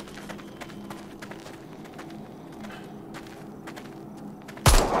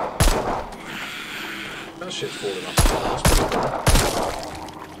 That shit's falling off.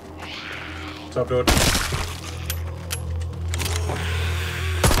 What's up, dude?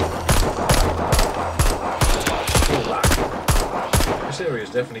 This area is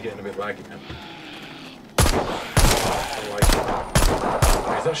definitely getting a bit laggy, man. I like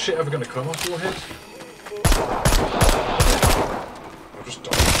it. Is that shit ever going to come off your head? I'll just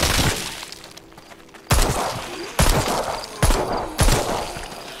die.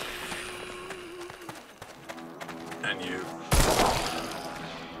 And you.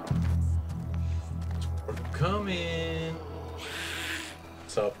 Come in.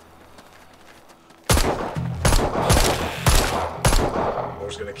 What's up?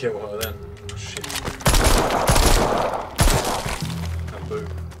 I was gonna kill her then. Oh, shit. And boom.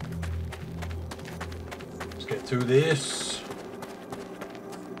 Let's get to this.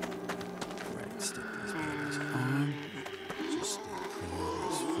 Right, stick these babies on. Just stay clear of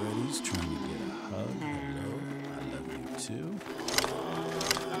those Freddy's trying to get a hug. Hello, I love you too.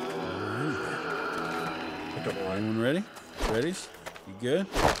 I got mine. Everyone ready? Freddy's? You good?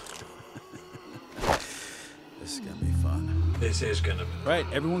 This is gonna be fun. This is gonna be. Right,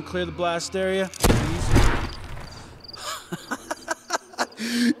 everyone clear the blast area, please.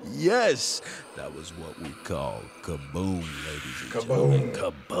 Yes, that was what we call kaboom, ladies and gentlemen.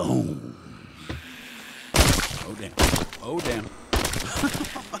 Kaboom. Oh, damn. Oh, damn.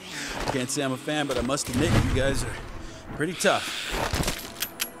 Can't say I'm a fan, but I must admit you guys are pretty tough.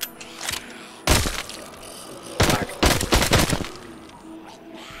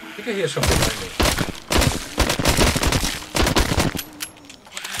 I think I hear something behind me.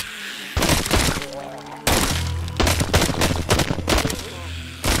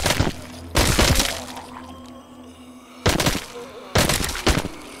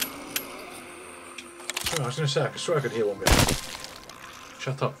 I was going to say, I swear I could hear one bit.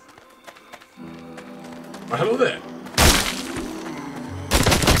 Shut up. Oh, hello there.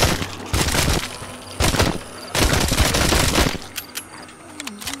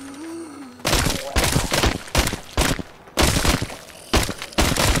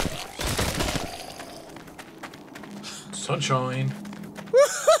 Sunshine.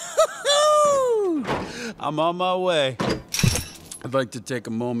 I'm on my way. I'd like to take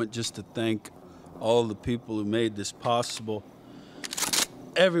a moment just to thank all the people who made this possible.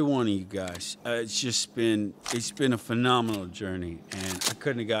 Every one of you guys. It's been a phenomenal journey, and I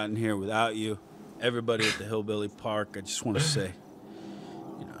couldn't have gotten here without you. Everybody at the Hillbilly Park, I just want to say,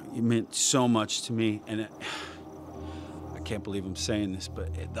 you know, you meant so much to me, and I can't believe I'm saying this, but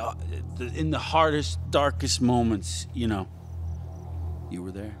in the hardest, darkest moments, you know, you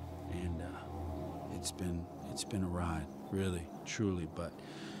were there, and it's been a ride, really, truly, but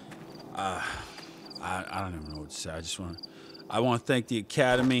I don't even know what to say. I want to thank the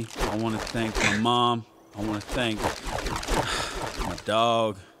Academy. I want to thank my mom. I want to thank my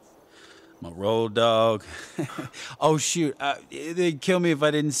dog, my road dog. Oh, shoot. They'd kill me if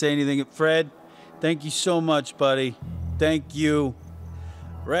I didn't say anything. Fred, thank you so much, buddy. Thank you.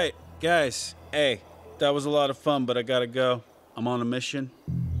 Right, guys. Hey, that was a lot of fun, but I got to go. I'm on a mission.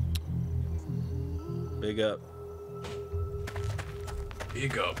 Big up.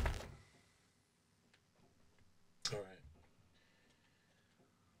 Big up.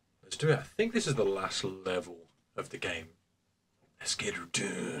 Do it. I think this is the last level of the game. Let's get her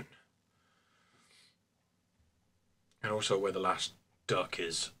done. And also where the last duck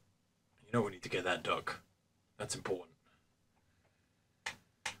is. You know we need to get that duck. That's important.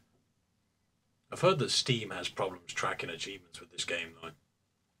 I've heard that Steam has problems tracking achievements with this game though. I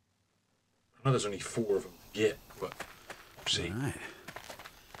know there's only 4 of them to get, but we'll see. All right.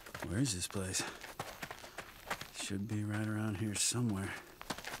 Where is this place? Should be right around here somewhere.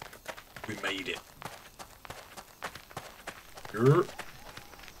 We made it. Grr.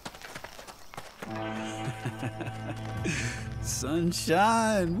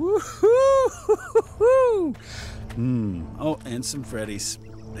 Sunshine! Woohoo! Oh, and some Freddy's.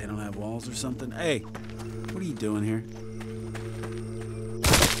 They don't have walls or something. Hey, what are you doing here?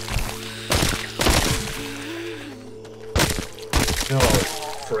 No,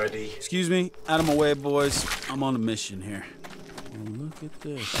 Freddy. Excuse me, out of my way, boys. I'm on a mission here. Well, look at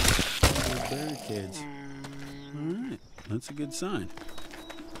this. They're barricades. All right, that's a good sign.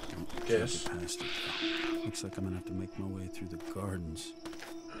 Oh, Yes. can't get past it, though. Looks like I'm gonna have to make my way through the gardens.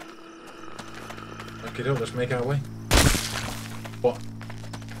 Okay, let's make our way. What?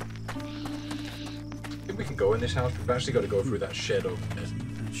 I think we can go in this house. We've actually got to go through that shed over there.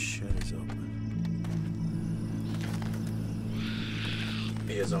 That shed is open.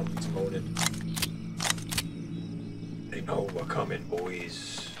 Here's zombies moaning. They know we're coming,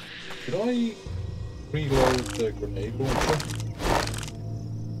 boys. Did I reload the grenade launcher?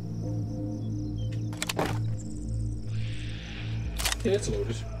 Yeah, it's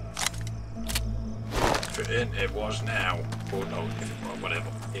loaded. It was now. Or no, if it was,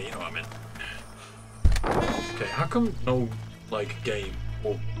 whatever. Yeah, you know what I meant. Okay, how come no, like, game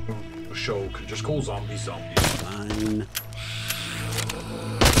or show can just call zombies zombies? Fine.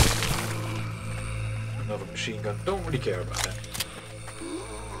 Another machine gun. Don't really care about that.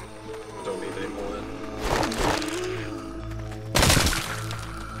 I don't need any more then.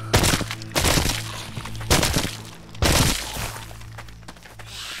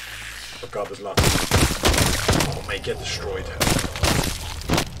 Oh god, there's lots. Oh, may get destroyed.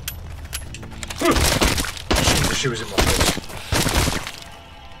 Jesus, she was in my face.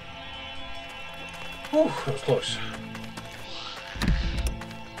 Oh, that was close.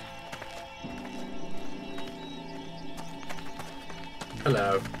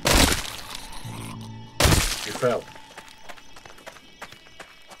 Hello. You fell.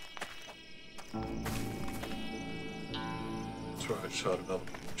 That's right, I just heard another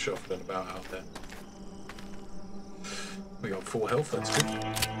shuffling about out there. We got full health, that's good.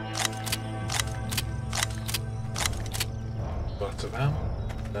 Lots of ammo.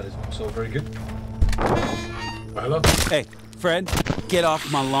 That is also very good. Hello? Hey, Fred, get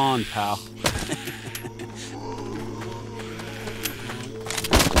off my lawn, pal.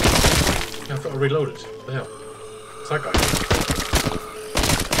 I thought I reloaded. What the hell? It's that guy.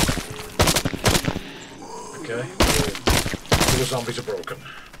 Okay. All the zombies are broken.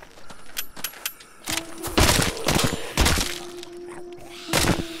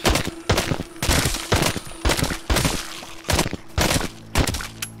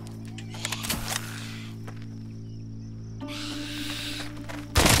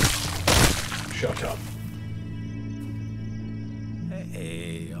 Shut up.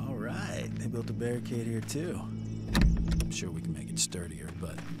 Hey, all right. They built a barricade here too. I'm sure we can make it sturdier,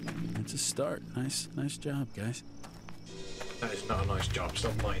 but it's a start. Nice job, guys. That is not a nice job.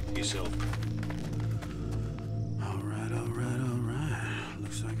 Stop lying to yourself. All right.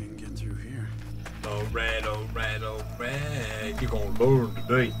 Looks like I can get through here. Alright. You're gonna learn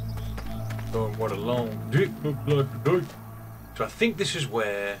today. Learn what a long dick looks like today. So I think this is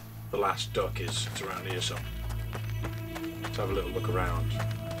where the last duck is. It's around here, so let's have a little look around.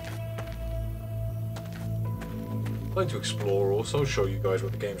 I'd like to explore also, show you guys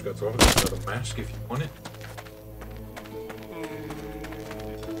what the game's got to offer. There's another mask if you want it.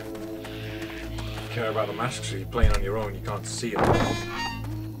 Care about the masks, so you're playing on your own, you can't see it.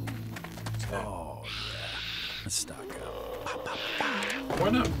 Oh, yeah. Let's stock up. Why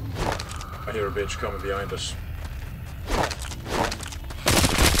not? I hear a bitch coming behind us.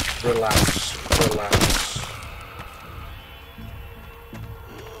 Relax.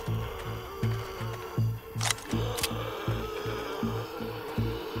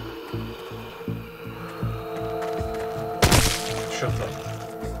 Shut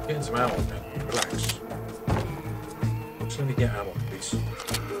up. Getting some ammo, man. Relax. Just let me get ammo, please.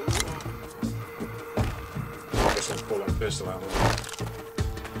 I guess I'll pull out pistol ammo.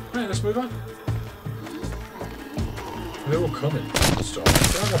 Right, let's move on. They're all coming. Stop.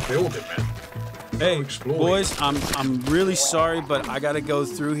 They're on a building, man. Hey, boys, I'm really sorry, but I gotta go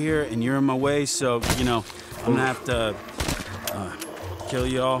through here, and you're in my way, so, you know, I'm gonna have to kill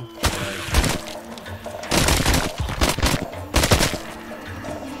y'all.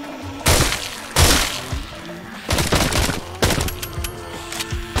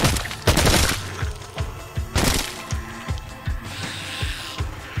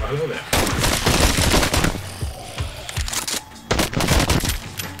 Hello there.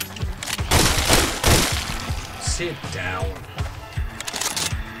 Sit down.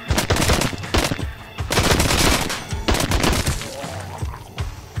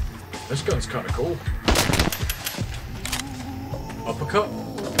 This gun's kind of cool. Uppercut.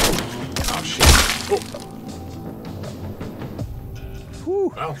 Oh shit. Oh.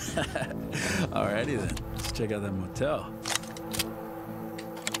 Well, Alrighty then. Let's check out that motel.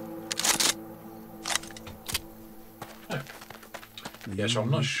 yeah, so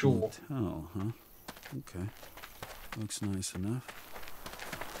I'm not sure. Motel, huh? Okay. Looks nice enough.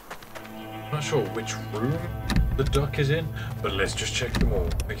 I'm not sure which room the duck is in, but let's just check them all.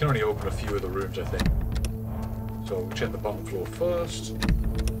 We can only open a few of the rooms, I think. So we'll check the bottom floor first.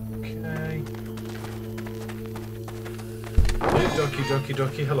 Okay. Hey, ducky, ducky,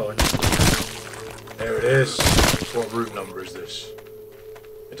 ducky, hello. There it is. What room number is this?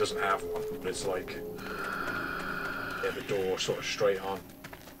 It doesn't have one, but it's like... yeah, the door sort of straight on.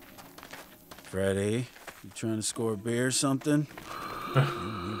 Freddy, you trying to score a beer or something? You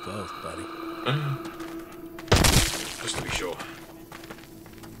and me both, buddy. Just to be sure.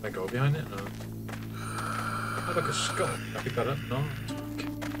 Can I go behind it? No. Oh, look, a skull. Can I pick that up? No?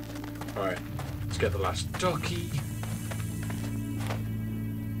 Alright, let's get the last ducky.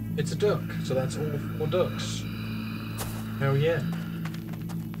 It's a duck, so that's all 4 ducks. Hell yeah.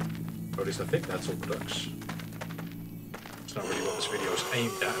 Or at least I think that's all the ducks. It's not really what this video is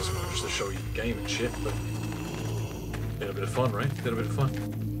aimed at as much as to show you the game and shit, but a little bit of fun, right? A little bit of fun.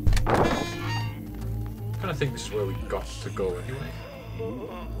 I kind of think this is where we got to go anyway.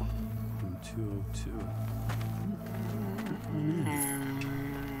 202.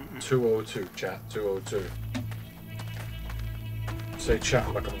 202, chat, 202. Say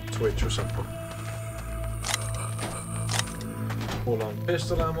chat like I'm on Twitch or something. Full on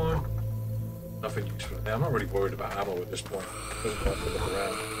pistol ammo. Nothing useful. Now, I'm not really worried about ammo at this point. Doesn't have to look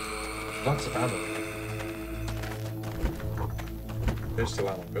around. Lots of ammo. Pistol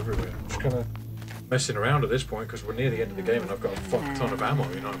ammo everywhere. I'm just kind of messing around at this point because we're near the end of the game and I've got a fuck ton of ammo,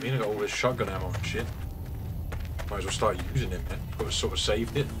 you know what I mean? I got all this shotgun ammo and shit. Might as well start using it, man. I've sort of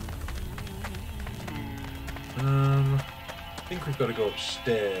saved it. I think we've got to go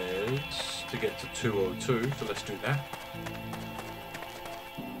upstairs to get to 202, so let's do that.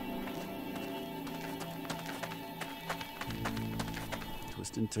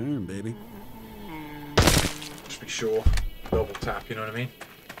 Twist and turn, baby. Just be sure. Double tap, you know what I mean?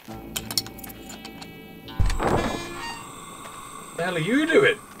 What the hell are you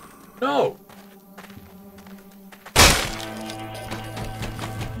doing? No!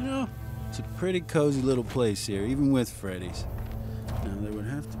 You know, it's a pretty cozy little place here, even with Freddy's. Now, there would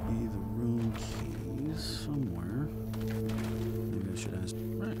have to be the room keys somewhere. Maybe I should ask.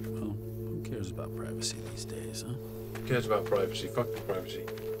 Right, well, who cares about privacy these days, huh? Who cares about privacy? Fuck the privacy.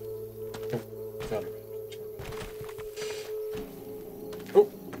 Oh, found it. Oh!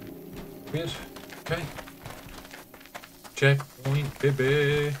 Weird. Okay. Checkpoint,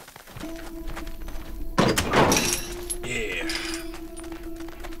 baby. Yeah.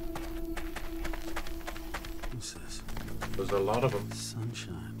 What's this? There's a lot of them.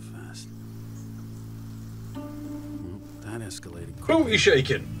 Sunshine Fest. Well, that escalated quickly. Booty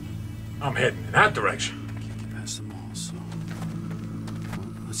shaking. I'm heading in that direction. Can't get past them all, so...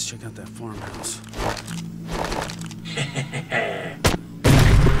 Well, let's check out that farmhouse.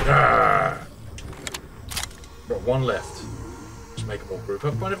 Got one left. Let's make them all group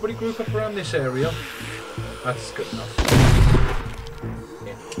up. Why everybody group up around this area? That's good enough.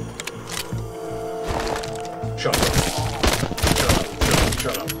 Yeah. Shut up. Shut up. Shut up.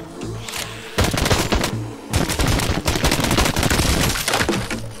 Shut up.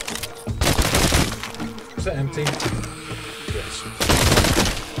 Is that empty? Yes.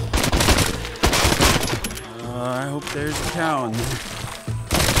 I hope there's a cow in there.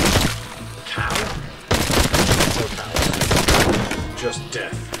 Cow? No cow. Just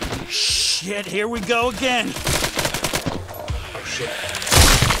death. Shit, here we go again! Oh shit.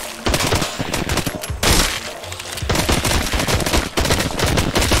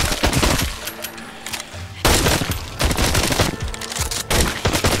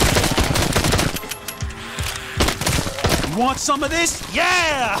 You want some of this?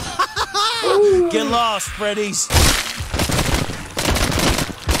 Yeah! Get lost, Freddy's!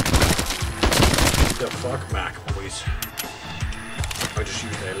 The fuck, Mac, boys. I just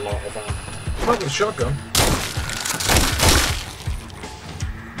used a lot of ammo. Not with a shotgun.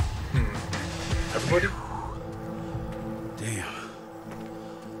 Everybody? Damn.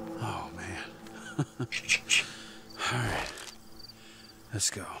 Oh, man. Alright. Let's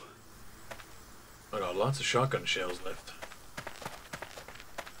go. I got lots of shotgun shells left.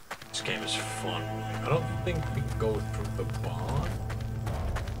 This game is fun. I don't think we can go through the barn.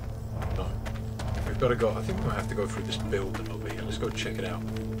 No. We've got to go. I think we might have to go through this building over here. Let's go check it out.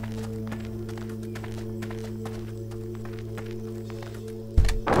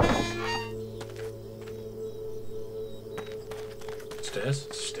 Stairs?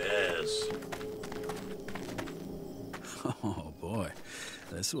 Stairs. Oh boy,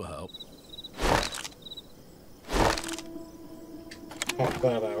 this will help. Pop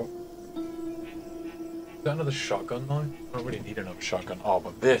that out. Is that another shotgun now? I don't really need another shotgun. Oh,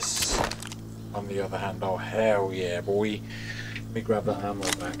 but this, on the other hand, oh hell yeah, boy. Let me grab that ammo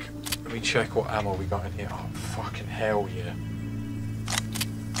back. Let me check what ammo we got in here. Oh, fucking hell yeah.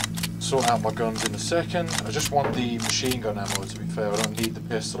 Sort out my guns in a second. I just want the machine gun ammo, to be fair. I don't need the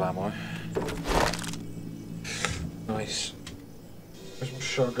pistol ammo. Nice. Where's my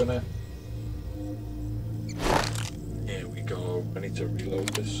shotgun at? Here we go. I need to reload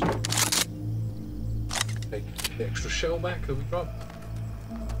this. Take the extra shell back that we dropped.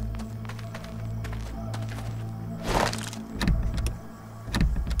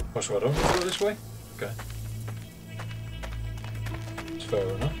 That's what I don't go this way? Okay. It's fair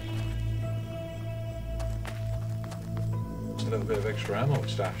enough. Just a little bit of extra ammo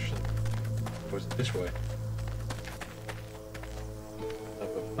stashed. Was it this way?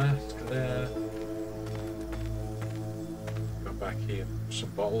 Another mask there. Go back here, some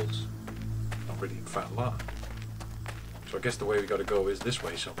bottles. Not really in fact a lot. So I guess the way we gotta go is this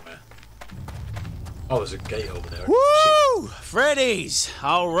way somewhere. Oh, there's a gate over there. Woo! Freddy's!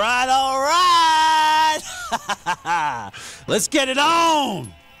 All right, all right! Let's get it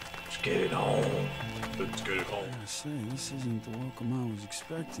on! Let's get it on. Let's get it on. I say, this isn't the welcome I was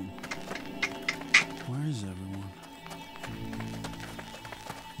expecting. Where is everyone?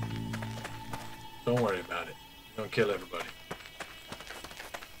 Don't worry about it. Don't kill everybody.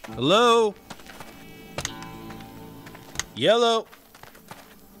 Hello? Yellow?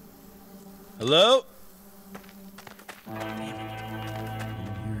 Hello? Damn it.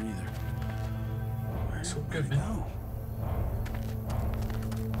 Here either. It's all good, man.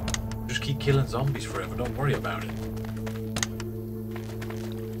 Just keep killing zombies forever. Don't worry about it.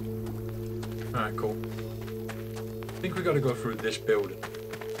 Alright, cool. I think we gotta go through this building.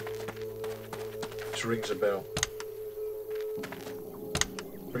 This rings a bell.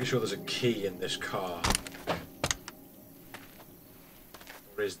 Pretty sure there's a key in this car.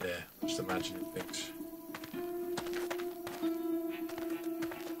 Or is there? Just imagining things.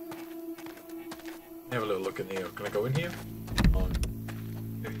 Have a little look in here. Can I go in here? Oh.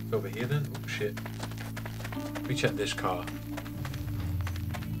 Maybe it's over here then? Oh shit. Let me check this car.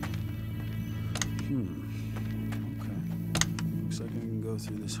 Okay. Looks like I can go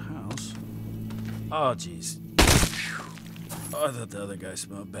through this house. Oh, jeez. Oh, I thought the other guy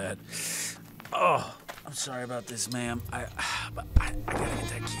smelled bad. Oh, I'm sorry about this, ma'am. But I gotta get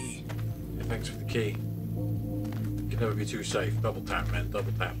that key. Yeah, thanks for the key. Can never be too safe. Double tap, man.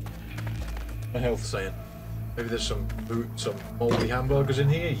 Double tap. My health saying. Maybe there's some moldy hamburgers in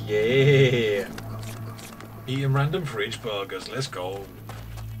here? Yeah! Eating random fridge burgers. Let's go.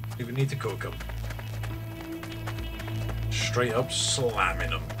 Don't even need to cook them. Straight up slamming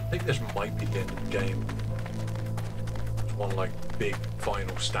them. I think this might be the end of the game. There's one like big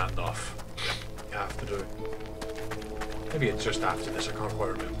final standoff you have to do. Maybe it's just after this. I can't quite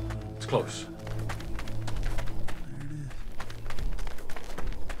remember. It's close.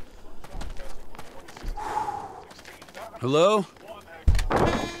 Hello?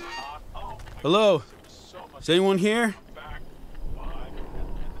 Hello? Is anyone here?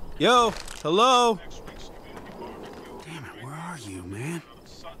 Yo, hello? Damn it, where are you, man?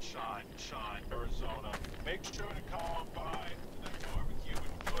 Sunshine, Arizona. Make sure to come by that barbecue and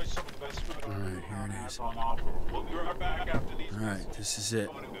enjoy some of the best food Alright, here it is. on offer. We'll be right back after these. Alright, this is it.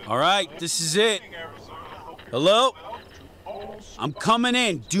 Alright, this is it. Hello? I'm coming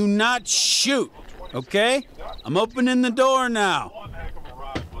in. Do not shoot. Okay? I'm opening the door now. One heck of a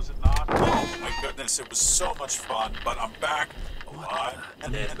ride, was it not? Oh my goodness, it was so much fun. But I'm back alive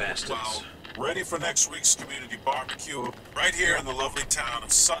and Dead bastards. well, ready for next week's community barbecue right here in the lovely town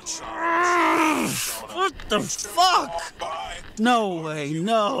of Sunshine. What the fuck? Bye. No way,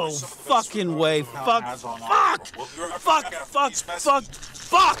 no fucking way. Fuck, fuck, fuck, fuck, fuck,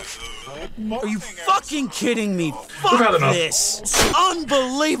 fuck. Are you fucking kidding me? had Fuck enough. this.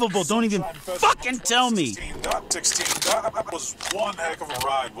 Unbelievable. Don't even fucking tell me. 16. That was one heck of a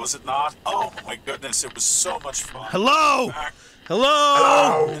ride, was it not? Oh my goodness, it was so much fun. Hello? Back.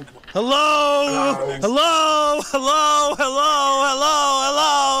 Hello? Hello? Hello? Hello?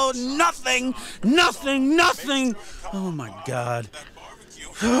 Hello? Nothing. Oh my god.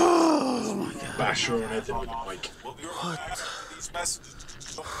 Oh my god. Bash her on it with the mic. We'll be right back with these messages.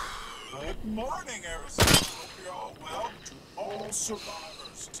 Good morning, Arizona. Hope you're all well. All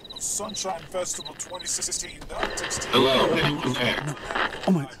survivors of Sunshine Festival 2016. Oh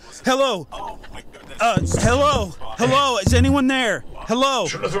my. Hello? Oh my goodness. Hello? Hello? Is anyone there? Hello?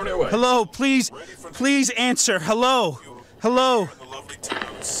 Shouldn't have thrown it away. Hello? Please answer. Hello? Hello? The lovely town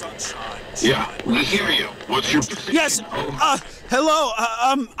of Sunshine. Yeah, we hear you. What's your position? Yes. Hello.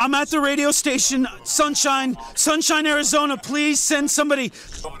 I'm at the radio station, Sunshine, Arizona. Please send somebody.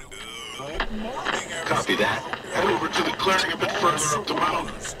 Copy that. Head over to the clearing a bit further up the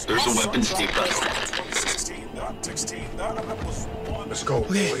mountain. There's a weapons depot. 2016, that was one. Let's go.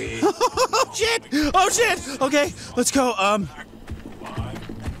 Okay. Oh shit! Oh shit! Okay, let's go.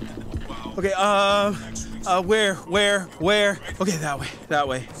 Okay. Where? Okay, that way. That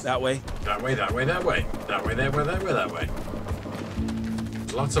way. That way.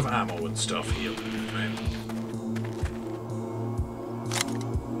 There's lots of ammo and stuff here. Right?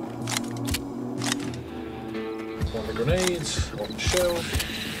 One the grenades, one the shell.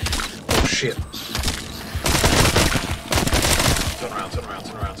 Oh shit. Turn around.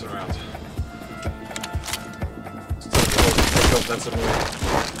 That's a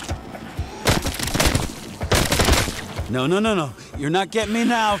No. You're not getting me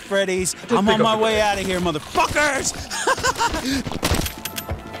now, Freddy's. I'm on my way out of here, motherfuckers!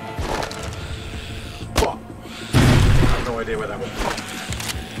 Fuck. I have no idea where that went.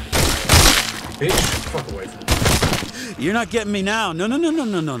 Bitch, fuck away from me. You're not getting me now. No.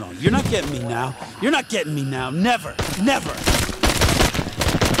 You're not getting me now. You're not getting me now. Never.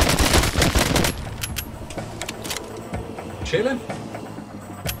 Chilling?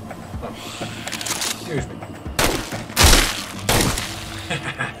 Oh. Excuse me.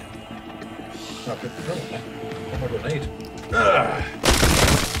 Oh my grenade.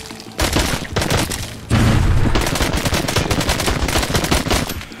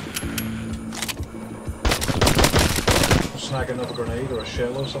 Snag another grenade or a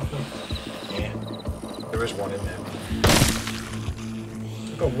shell or something? Yeah. There is one in there.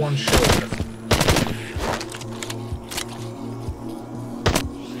 I've got one shell left.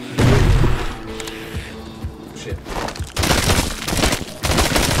 Shit.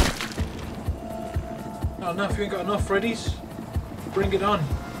 Not enough, you ain't got enough, Freddy's. Bring it on.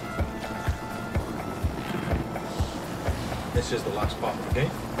 This is the last part of the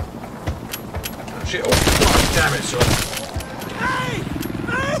game. Oh, shit, oh, God damn it, son. Hey!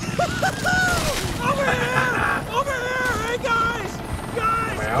 Over here! Hey, guys!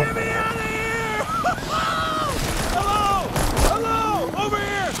 Get me out of here! Hello! Over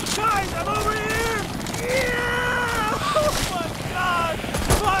here! Guys, I'm over here! Yeah! Oh my God!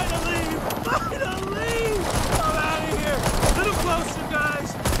 Finally! I'm out of here! Little closer, guys!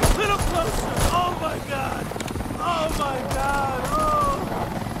 Little closer! Oh my God! Oh!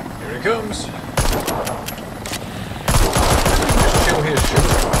 Here he comes. Just chill here, shoot.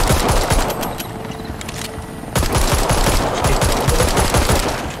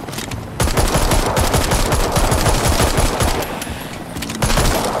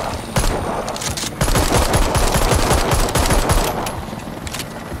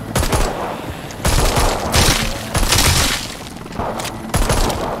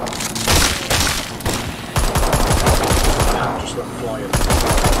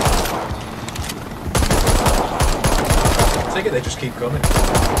 They just keep coming. All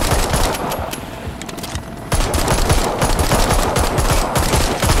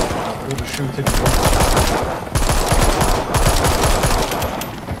the shooting.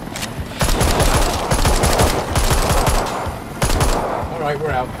 Alright,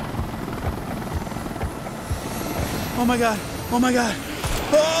 we're out. Oh my God!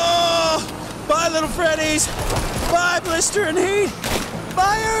 Oh! Bye, little Freddy's! Bye, Blister and Heat!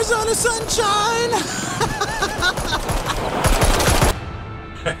 Bye, Arizona Sunshine!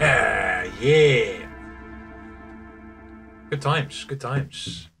 Yeah. Good times.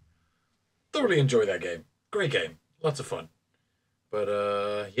 Thoroughly enjoy that game. Great game. Lots of fun. But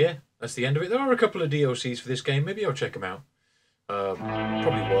yeah, that's the end of it. There are a couple of DLCs for this game. Maybe I'll check them out.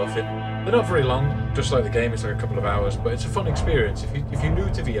 Probably worth it. They're not very long, just like the game. It's like a couple of hours, but it's a fun experience. If you're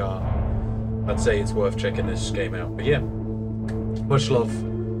new to VR, I'd say it's worth checking this game out. But yeah, much love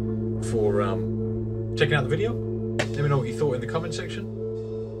for checking out the video. Let me know what you thought in the comment section.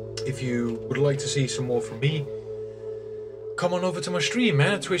 If you would like to see some more from me, come on over to my stream,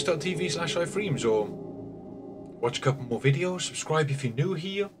 man, at twitch.tv/ifreams, or watch a couple more videos, subscribe if you're new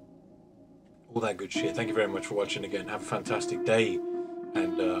here, all that good shit. Thank you very much for watching again. Have a fantastic day,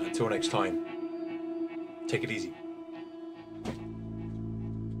 and until next time, take it easy.